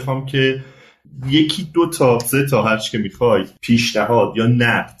ازت بخوام که 1-2-3 تا هر چی که میخوای پیشنهاد یا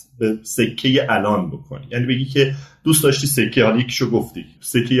نقد به سکه الان بکنی. یعنی بگی که دوست داشتی سکه، حالا یکیشو گفتی،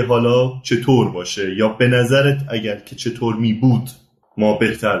 سکه حالا چطور باشه، یا به نظرت اگر که چطور می بود ما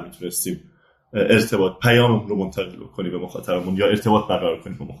بهتر میتونستیم ارتباط پیاممون رو منتقل کنی به مخاطبمون یا ارتباط برقرار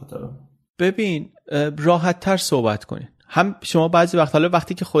کنی با مخاطبمون. ببین راحت تر صحبت کنین. هم شما بعضی وقت، حالا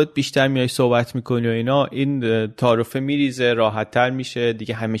وقتی که خودت بیشتر میای صحبت میکنی و اینا، این تعارفه میریزه، راحت تر میشه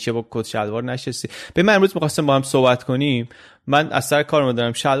دیگه، همیشه با کت شلوار نشستی. به من امروز می‌خواستم با هم صحبت کنیم، من از سر کارم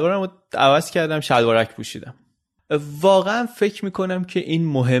دارم شلوارمو عوض کردم، شلوارک پوشیدم. واقعا فکر میکنم که این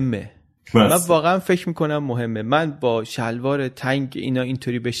مهمه. من واقعا فکر میکنم مهمه. من با شلوار تنگ اینا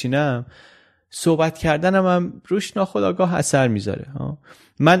اینطوری بشینم، صحبت کردنم هم روش ناخودآگاه اثر میذاره.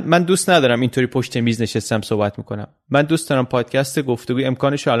 من دوست ندارم اینطوری پشت میز نشستم صحبت میکنم. من دوست دارم پادکست گفتگویی،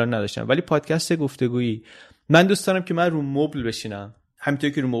 امکانش رو الان نداشتم، ولی پادکست گفتگویی من دوست دارم که من رو مبل بشینم،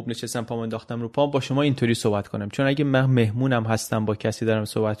 همینطوری که رو مبل نشستم پامو انداختم رو پام، با شما اینطوری صحبت کنم. چون اگه من مهمونم هستم با کسی دارم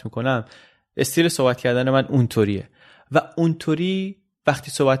صحبت میکنم، استیل صحبت کردن من اونطوریه و اونطوری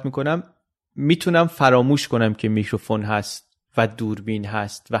وقتی صحبت میکنم میتونم فراموش کنم که میکروفون هست و دوربین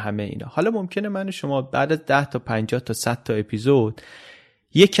هست و همه اینا. حالا ممکنه من و شما بعد از 10 تا 50 تا 100 تا اپیزود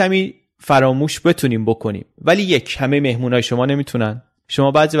یک کمی فراموش بتونیم بکنیم، ولی همه مهمونای شما نمیتونن.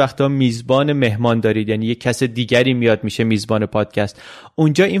 شما بعضی وقتا میزبان مهمان دارید، یعنی یک کس دیگری میاد میشه میزبان پادکست،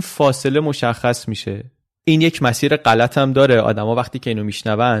 اونجا این فاصله مشخص میشه. این یک مسیر غلط هم داره. آدما وقتی که اینو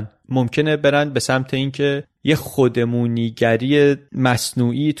میشنون ممکنه برن به سمت این که یه خودمونیگری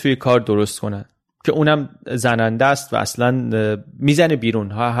مصنوعی توی کار درست کنن که اونم زننده است و اصلا میزنه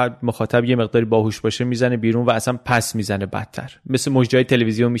بیرون. هر مخاطب یه مقداری باهوش باشه میزنه بیرون و اصلا پس میزنه بدتر. مثل مجریای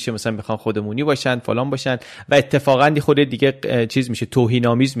تلویزیون میشه، مثلا بخوان خودمونی باشن فلان باشن و اتفاقا خود دیگه چیز میشه،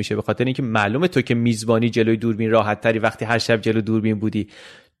 توهین‌آمیز میشه، به خاطر اینکه معلومه تو که میزبانی جلوی دوربین راحت تری وقتی هر شب جلوی دوربین بودی.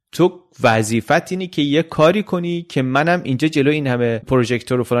 تو وظیفت اینه که یه کاری کنی که منم اینجا جلوی این همه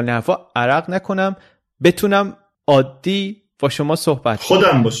پروژکتور و فلان حرفا عرق نکنم، بتونم عادی با شما صحبت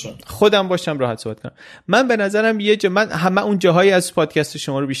خودم باشم راحت صحبت کنم. من به نظرم من همه اون جاهایی از پادکست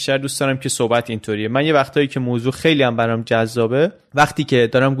شما رو بیشتر دوست دارم که صحبت اینطوریه. من یه وقتایی که موضوع خیلی هم برام جذابه، وقتی که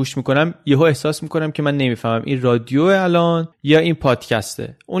دارم گوش میکنم یهو احساس میکنم که من نمیفهمم این رادیو الان یا این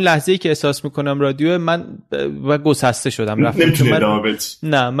پادکسته. اون لحظه‌ای که احساس میکنم رادیو، من و گسسته شدم رفتم.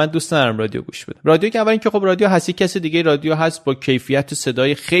 نه من دوست ندارم رادیو گوش بدم. رادیو که اول اینکه خب رادیو هستی، کسی دیگه رادیو هست با کیفیت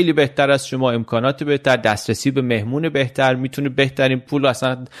صدای خیلی بهتر از شما، امکانات بهتر، دسترسی به مهمون بهتر، میتونه بهترین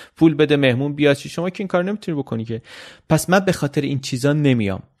پول بده مهمون بیاد. شما که این کار نمیتونی بکنی که. پس من به خاطر این چیزا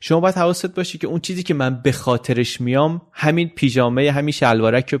نمیام. شما باید حواست باشه که اون چیزی که من به خاطرش میام همین پیژامه، همین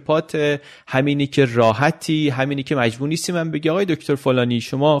شلوارک پات، همینی که راحتی، همینی که مجبور نیستی من بگی آقای دکتر فلانی،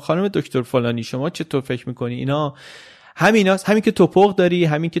 شما خانم دکتر فلانی، شما چطور فکر میکنی، اینا همیناست. همین که توپق داری،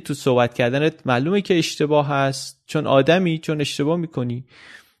 همین که تو صحبت کردنت معلومه که اشتباه هست، چون آدمی، چون اشتباه میکنی.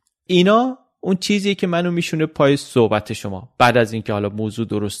 اینا اون چیزی که منو میشونه پای صحبت شما بعد از اینکه حالا موضوع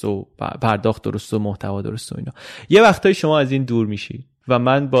درست و پرداخت درست و محتوا درست و اینا. یه وقتایی شما از این دور میشی و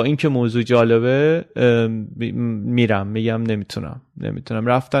من با اینکه موضوع جالبه میرم میگم نمیتونم.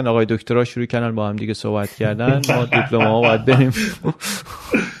 رفتن آقای دکترها شروع کردن با هم دیگه صحبت کردن، ما دیپلم‌ها باید بریم.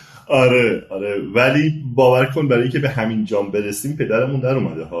 آره ولی باور کن برای اینکه به همین جام برسیم پدرمون در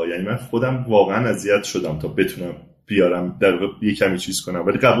اومده ها. یعنی من خودم واقعا اذیت شدم تا بتونم بیارم در یه کمی چیز کنم،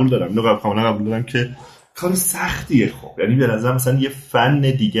 ولی قبول دارم که کار سختیه. خب یعنی به نظر مثلا یه فن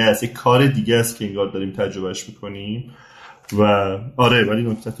دیگه است، یه کار دیگه است که انگار داریم تجربهش میکنیم و آره، ولی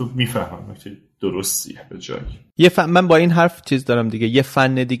نکته تو میفهمم، نکته درستیه به جایی. من با این حرف چیز دارم دیگه، یه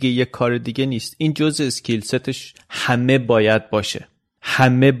فن دیگه، یه کار دیگه نیست. این جزء اسکیل ستش همه باید باشه،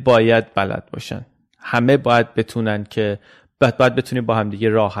 همه باید بلد باشن، همه باید بتونن که باید بتونیم با هم دیگه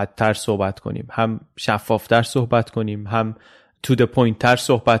راحت تر صحبت کنیم، هم شفاف تر صحبت کنیم، هم تو د پوینت تر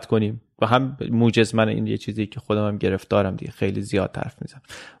صحبت کنیم و هم موجز. من این یه چیزی که خودم هم گرفتارم دیگه، خیلی زیاد حرف میزنم،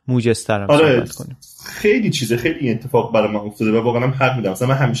 موجزترم صحبت کنیم. خیلی چیزه، خیلی اتفاق برای من افتاده و واقعا هم حق میدم. مثلا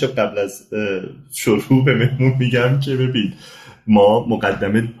من همیشه قبل از شروع به مهمون میگم که ببین ما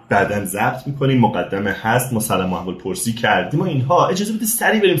مقدمه بعدن ضبط میکنیم، مقدمه هست، ما سلام و احوال پرسی کردیم و اینها، اجازه بده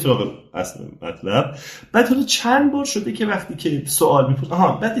سریع بریم سراغ اصل مطلب. بعد حالا چند بار شده که وقتی که سوال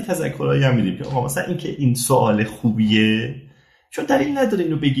میپرسن بعد تذکرایی هم میدیم که آقا مثلا این که این سوال خوبیه، چون دلیل نداره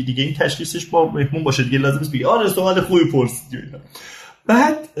اینو بگی دیگه، این تشخیصش با مهمون باشه دیگه، لازم نیست بگی آره سوال خوبی پرسیدی.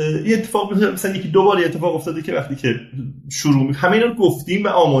 بعد یه اتفاق مثلا یکی دو بار اتفاق افتاده که وقتی که شروع همه اینا رو گفتیم و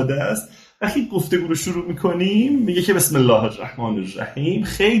آماده است، وقتی گفتگو رو شروع میکنیم میگه که بسم الله الرحمن الرحیم،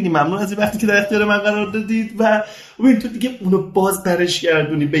 خیلی ممنون از این وقتی که در اختیار من قرار دادید و ببین تو دیگه اونو باز برش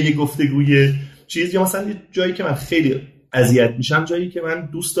گردونی به یه گفتگوی چیز. یا مثلا یه جایی که من خیلی اذیت میشم، جایی که من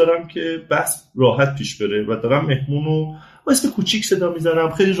دوست دارم که بحث راحت پیش بره و دارم مهمونو با اسم کوچیک صدا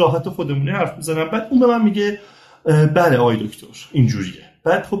میزنم، خیلی راحت خودمونی حرف میزنم، بعد اون به من میگه بله آقای دکتر اینجوریه.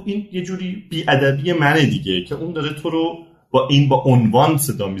 بعد خب این یه جوری بی‌ادبی منه دیگه که اون داره تو رو با عنوان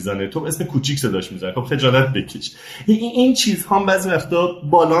صدا میزنه، تو اسم کوچیک صداش میزنه. خب خجالت بکش. این چیزها هم بعضی وقتا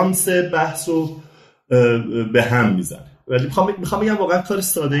بالانس بحث رو به هم میزنه. ولی میخوام بگم واقعا کار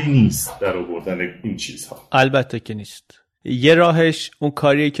ساده‌ای نیست در آوردن این چیزها. البته که نیست. یه راهش اون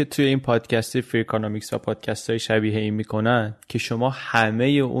کاریه که توی این پادکست فریکانومیکس و پادکست‌های شبیه این میکنن که شما همه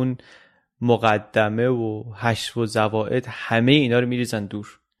اون مقدمه و حشو و زوائد همه اینا رو میریزن دور.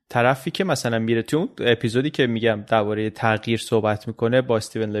 طرفی که مثلا میره تو اون اپیزودی که میگم درباره تغییر صحبت میکنه، با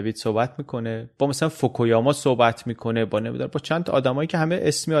استیون لویت صحبت میکنه، با مثلا فوکویاما صحبت میکنه، با نمیدونم با چند تا آدمایی که همه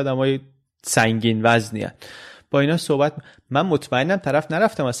اسمی آدمای سنگین وزنی هستن. با اینا صحبت. من مطمئنم طرف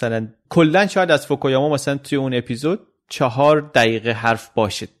نرفته مثلا کلا شاید از فوکویاما مثلا توی اون اپیزود 4 دقیقه حرف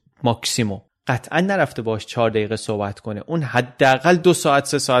باشه ماکسیموم، قطعا نرفته باش 4 دقیقه صحبت کنه. اون حداقل 2 ساعت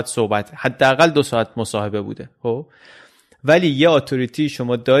 3 ساعت صحبت، حداقل 2 ساعت مصاحبه بوده. خب ولی یه اتوریتی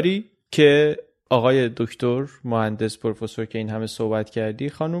شما داری که آقای دکتر مهندس پروفسور که این همه صحبت کردی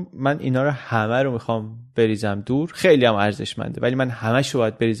خانم، من اینا رو همه رو میخوام بریزم دور، خیلی هم ارزشمنده ولی من همه‌شو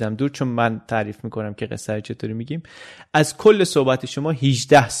باید بریزم دور چون من تعریف میکنم که قصه رو چطوری میگیم. از کل صحبت شما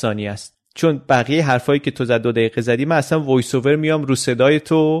 18 ثانیه است، چون بقیه حرفایی که تو زد 2 دقیقه زدی من اصلا وایس اوور میام رو صدای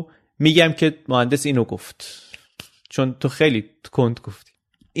تو میگم که مهندس اینو گفت، چون تو خیلی کند گفتی.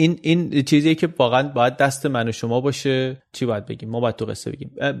 این چیزیه که واقعا باید دست من و شما باشه. چی باید بگیم؟ ما باید تو قصه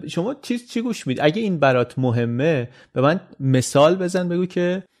بگیم. شما چی گوش میدی؟ اگه این برات مهمه به من مثال بزن، بگو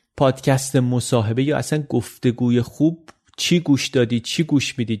که پادکست مصاحبه یا اصلا گفتگوی خوب چی گوش دادی، چی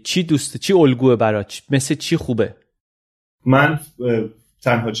گوش میدی، چی دوسته، چی الگوه برات، مثل چی خوبه؟ من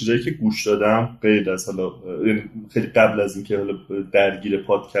تنها چیزایی که گوش دادم غیر از حالا خیلی قبل از اینکه حالا درگیر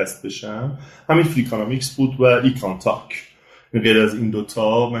پادکست بشم همین فریکانومیکس بود و ایکان تاک. غیر از این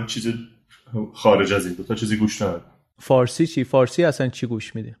دوتا من چیز خارج از این دوتا چیزی گوش ندادم. فارسی چی؟ فارسی اصلا چی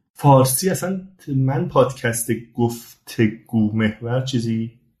گوش میده؟ فارسی اصلا من پادکست گفتگو محور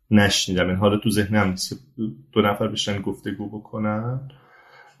چیزی نشنیدم. این حالا تو ذهنم نیست 2 نفر بشن گفتگو بکنن.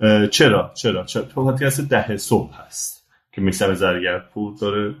 چرا پادکست 10 صبح هست که میثم زرگرپور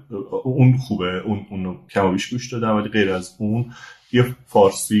داره، اون خوبه، اونو کم و بیش گوش دادم، ولی غیر از اون یه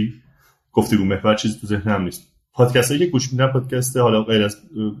فارسی گفتگو محور چیزی تو ذهنم نیست. پادکستایی که گوش میدم پادکست حالا غیر از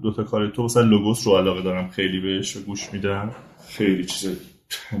 2 تا کار تو مثلا لوگوس رو علاقه دارم خیلی بهش و گوش میدم. خیلی چیز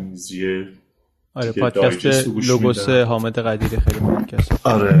تمیزیه. آره پادکست لوگوس حامد قدیری خیلی پادکست.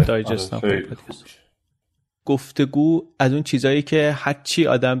 آره دایجست پادکست. گفتگو از اون چیزایی که هر چی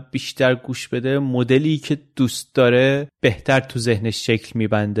آدم بیشتر گوش بده مدلی که دوست داره بهتر تو ذهنش شکل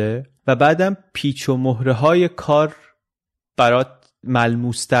میبنده و بعدم پیچ و مهره های کار برات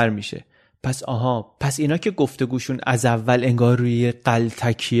ملموس‌تر میشه. پس اینا که گفتگوشون از اول انگار روی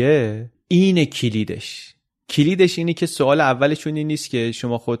غلطکیه، اینه کلیدش اینه که سوال اولشون این نیست که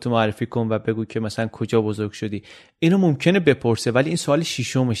شما خودتو معرفی کن و بگو که مثلا کجا بزرگ شدی. اینو ممکنه بپرسه ولی این سوال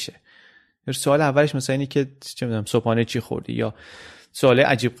شیشمشه. سوال اولش مثلا اینه که چه میدونم صبحانه چی خوردی، یا سوال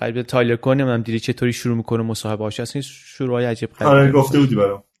عجیب غریب تایلر کون نمیدونم دیدی چطوری شروع میکنه مصاحبه هاش. اصلا شروعای عجیب غریب. آره گفته بودی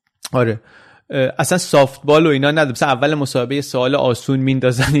برام. آره اصلا سافت بال و اینا نداره. مثلا اول مصاحبه سوال آسون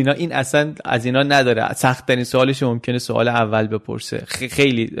میندازن اینا، این اصلا از اینا نداره. سخت ترین سوالش ممکنه سوال اول بپرسه.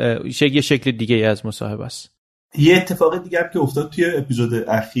 خیلی یه شکل دیگه از مصاحبه است. یه اتفاق دیگه هم که افتاد توی اپیزود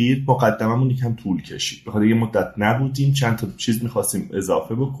اخیر، مقدممون یکم طول کشید. بخاطر یه مدت نبودیم، چند تا چیز می‌خواستیم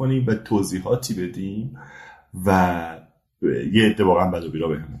اضافه بکنیم و توضیحاتی بدیم و یه عده واقعا بد و بیرا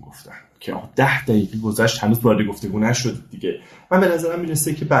بهمون گفتن که 10 دقیقه گذشت هنوز وارد گفتگو نشد دیگه. من به نظرم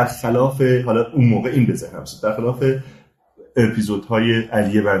میرسه که برخلاف حالا اون موقع این به ذهنم رسید، برخلاف اپیزودهای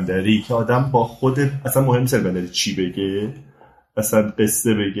علی بندری که آدم با خود اصلا مهم نیست بندری چی بگه، اصلا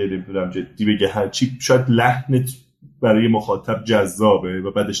قصه بگه، نمیدونم جدی بگه، هر چی شاید لحن برای مخاطب جذابه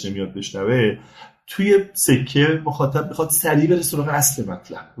و بعدش نمیاد بشنوه، توی سکه مخاطب میخواد سریع برسه سراغ اصل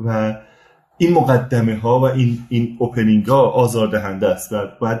مطلب و این مقدمه ها و این اوپنینگ ها آزاردهنده است و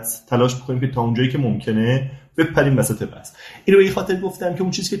باید تلاش بکنیم که تا اونجایی که ممکنه بپریم وسط بحث. اینو به این خاطر گفتم که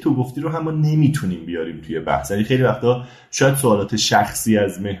اون چیزی که تو گفتی رو هم ما نمیتونیم بیاریم توی بحث. یعنی خیلی وقتا شاید سوالات شخصی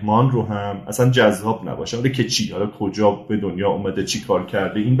از مهمان رو هم اصلا جذاب نباشه. حالا که چی، حالا کجا به دنیا اومده، چی کار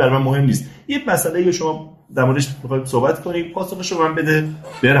کرده، این برای من مهم نیست. یه مسئله که شما در موردش بخواید صحبت کنیم، پاسخش رو من بده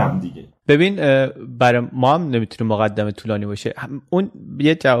برم دیگه. ببین برای ما هم نمیتونه مقدمه طولانی باشه. اون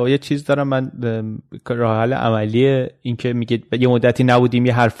یه چیز دارم من، راه حل عملی این که میگه یه مدتی نبودیم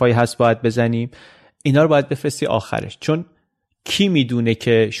یه حرفایی هست باید بزنیم، اینا رو باید بفرستی آخرش، چون کی میدونه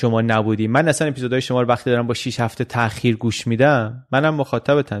که شما نبودی. من اصلا اپیزودهای شما رو وقتی دارم با 6 هفته تأخیر گوش میدم، منم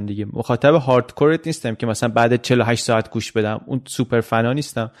مخاطبتم دیگه، مخاطب هاردکورت نیستم که مثلا بعد 48 ساعت گوش بدم، اون سوپر فنا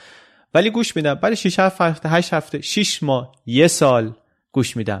نیستم، ولی گوش میدم بعد 6 هفته 8 هفته 6 ماه 1 سال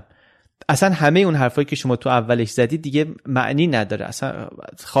گوش میدم. اصلا همه اون حرفایی که شما تو اولش زدی دیگه معنی نداره، اصلا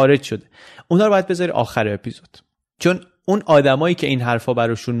خارج شده. اونا رو باید بذاری آخر اپیزود، چون اون آدمایی که این حرفا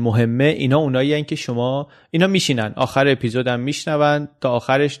براشون مهمه اینا اونایی هستن که شما اینا میشینن آخر اپیزودم میشنون تا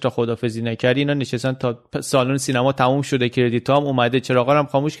آخرش، تا خدافظی نکردی اینا نشستن تا سالن سینما تموم شده، کردیت هم اومده، چراغا هم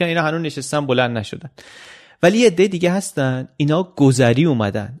خاموش کردن، اینا هنوز نشستن بلند نشدن. ولی یه عده دیگه هستن اینا گذری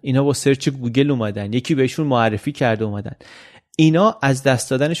اومدن، اینا با سرچ گوگل اومدن، یکی بهشون معرفی کرده اومدن. اینا از دست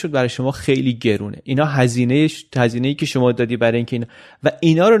دادنشون برای شما خیلی گرونه. اینا هزینه‌ای که شما دادی برای اینکه اینا و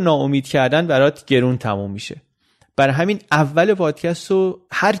اینا رو ناامید کردن برات گرون تموم میشه. برای همین اول پادکست رو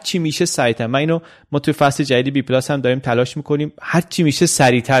هر چی میشه سریعتر، ما توی فصل جدید بی پلاس هم داریم تلاش میکنیم هر چی میشه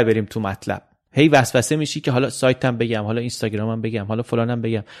سریعتر بریم تو مطلب. هی وسوسه میشی که حالا سایتم بگم، حالا اینستاگرامم بگم، حالا فلانم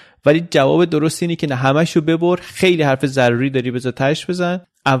بگم، ولی جواب درست اینه که نه، همشو ببر، خیلی حرف ضروری داری بذار تهش بزن.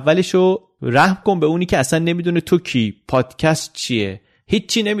 اولشو رحم کن به اونی که اصلا نمیدونه تو کی، پادکست چیه،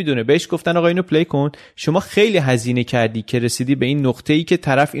 هیچی نمیدونه، بهش گفتن آقا اینو پلی کن، شما خیلی هزینه کردی که رسیدی به این نقطه‌ای که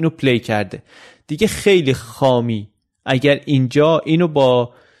طرف اینو پلی کرده، دیگه خیلی خامی. اگر اینجا اینو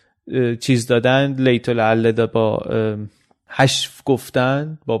با چیز دادن، لیت العله، با حشف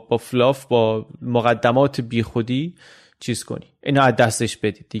گفتن، با فلاف، با مقدمات بیخودی چیز کنی، اینو از دستش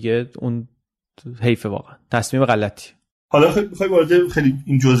بدید دیگه، اون حیفه، واقعا تصمیم غلطی. حالا خیلی وارد خیلی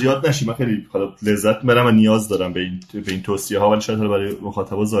این جزئیات نشیم، من خیلی حالا لذت میبرم و نیاز دارم به این توصیه ها، ولی شاید برای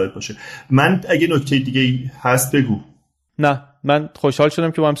مخاطبا زائد باشه. من اگه نکته دیگه هست بگو. نه، من خوشحال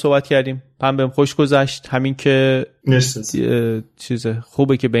شدم که با هم صحبت کردیم، بهم خوش گذشت. همین که چیزه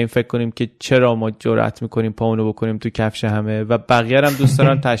خوبه که به این فکر کنیم که چرا ما جرأت میکنیم پامونو بکنیم تو کفش همه، و بقیه هم دوست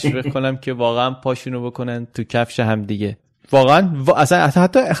دارم تشویق کنم که واقعا پاشونو بکنن تو کفش هم دیگه. واقعا اصلا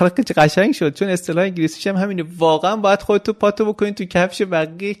حتی اخلاق قشنگ شد، چون اصطلاح انگلیسیش هم همینه، واقعا باید خودتو پاتو بکنین تو کفش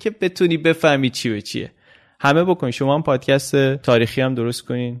بقیه که بتونی بفهمی چی و چیه. همه بکنین، شما هم پادکست تاریخی هم درست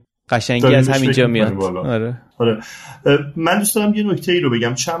کنین، قشنگی از همینجا میاد. آره. من دوست دارم یه نکته ای رو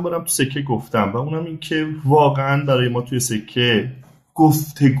بگم، چند بارم تو سکه گفتم و اونم این که واقعا برای ما توی سکه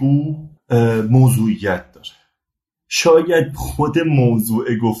گفتگو موضوعیت داره، شاید خود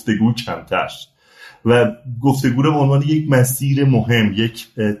موضوع گفتگو کمتر، و گفتگو رو به عنوان یک مسیر مهم، یک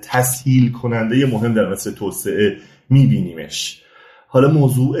تسهیل کننده مهم در مسیر توسعه میبینیمش. حالا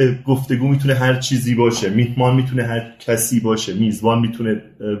موضوع گفتگو میتونه هر چیزی باشه، میهمان میتونه هر کسی باشه، میزبان میتونه،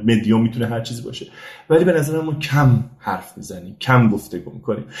 مدیوم میتونه هر چیزی باشه، ولی به نظر ما کم حرف میزنیم، کم گفتگو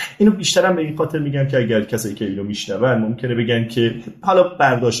میکنیم. اینو بیشترم به این خاطر میگم که اگر کسایی که اینو میشنون ممکنه بگن که حالا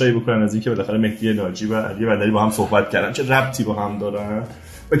برداشتایی بکنن از این که بالاخره مهدی ناجی و علی بندری با هم صحبت کردن، چه ربطی با هم دارن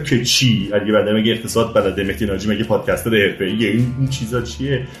و که چی، علی بندری مگه اقتصاد بلده، مهدی ناجی مگه پادکستر حرفه‌ایه، این چیزا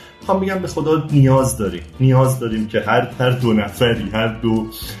چیه؟ میخوام بگم به خدا نیاز داریم که هر دو نفری، هر دو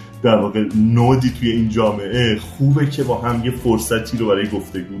در واقع نودی توی این جامعه خوبه که با هم یه فرصتی رو برای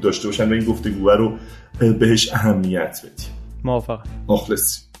گفتگو داشته باشن و این گفتگو رو بهش اهمیت بدیم. موافقم.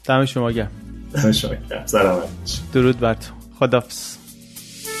 مخلصی. دم شما گرم. سلامت. درود بر تو. خداحافظ.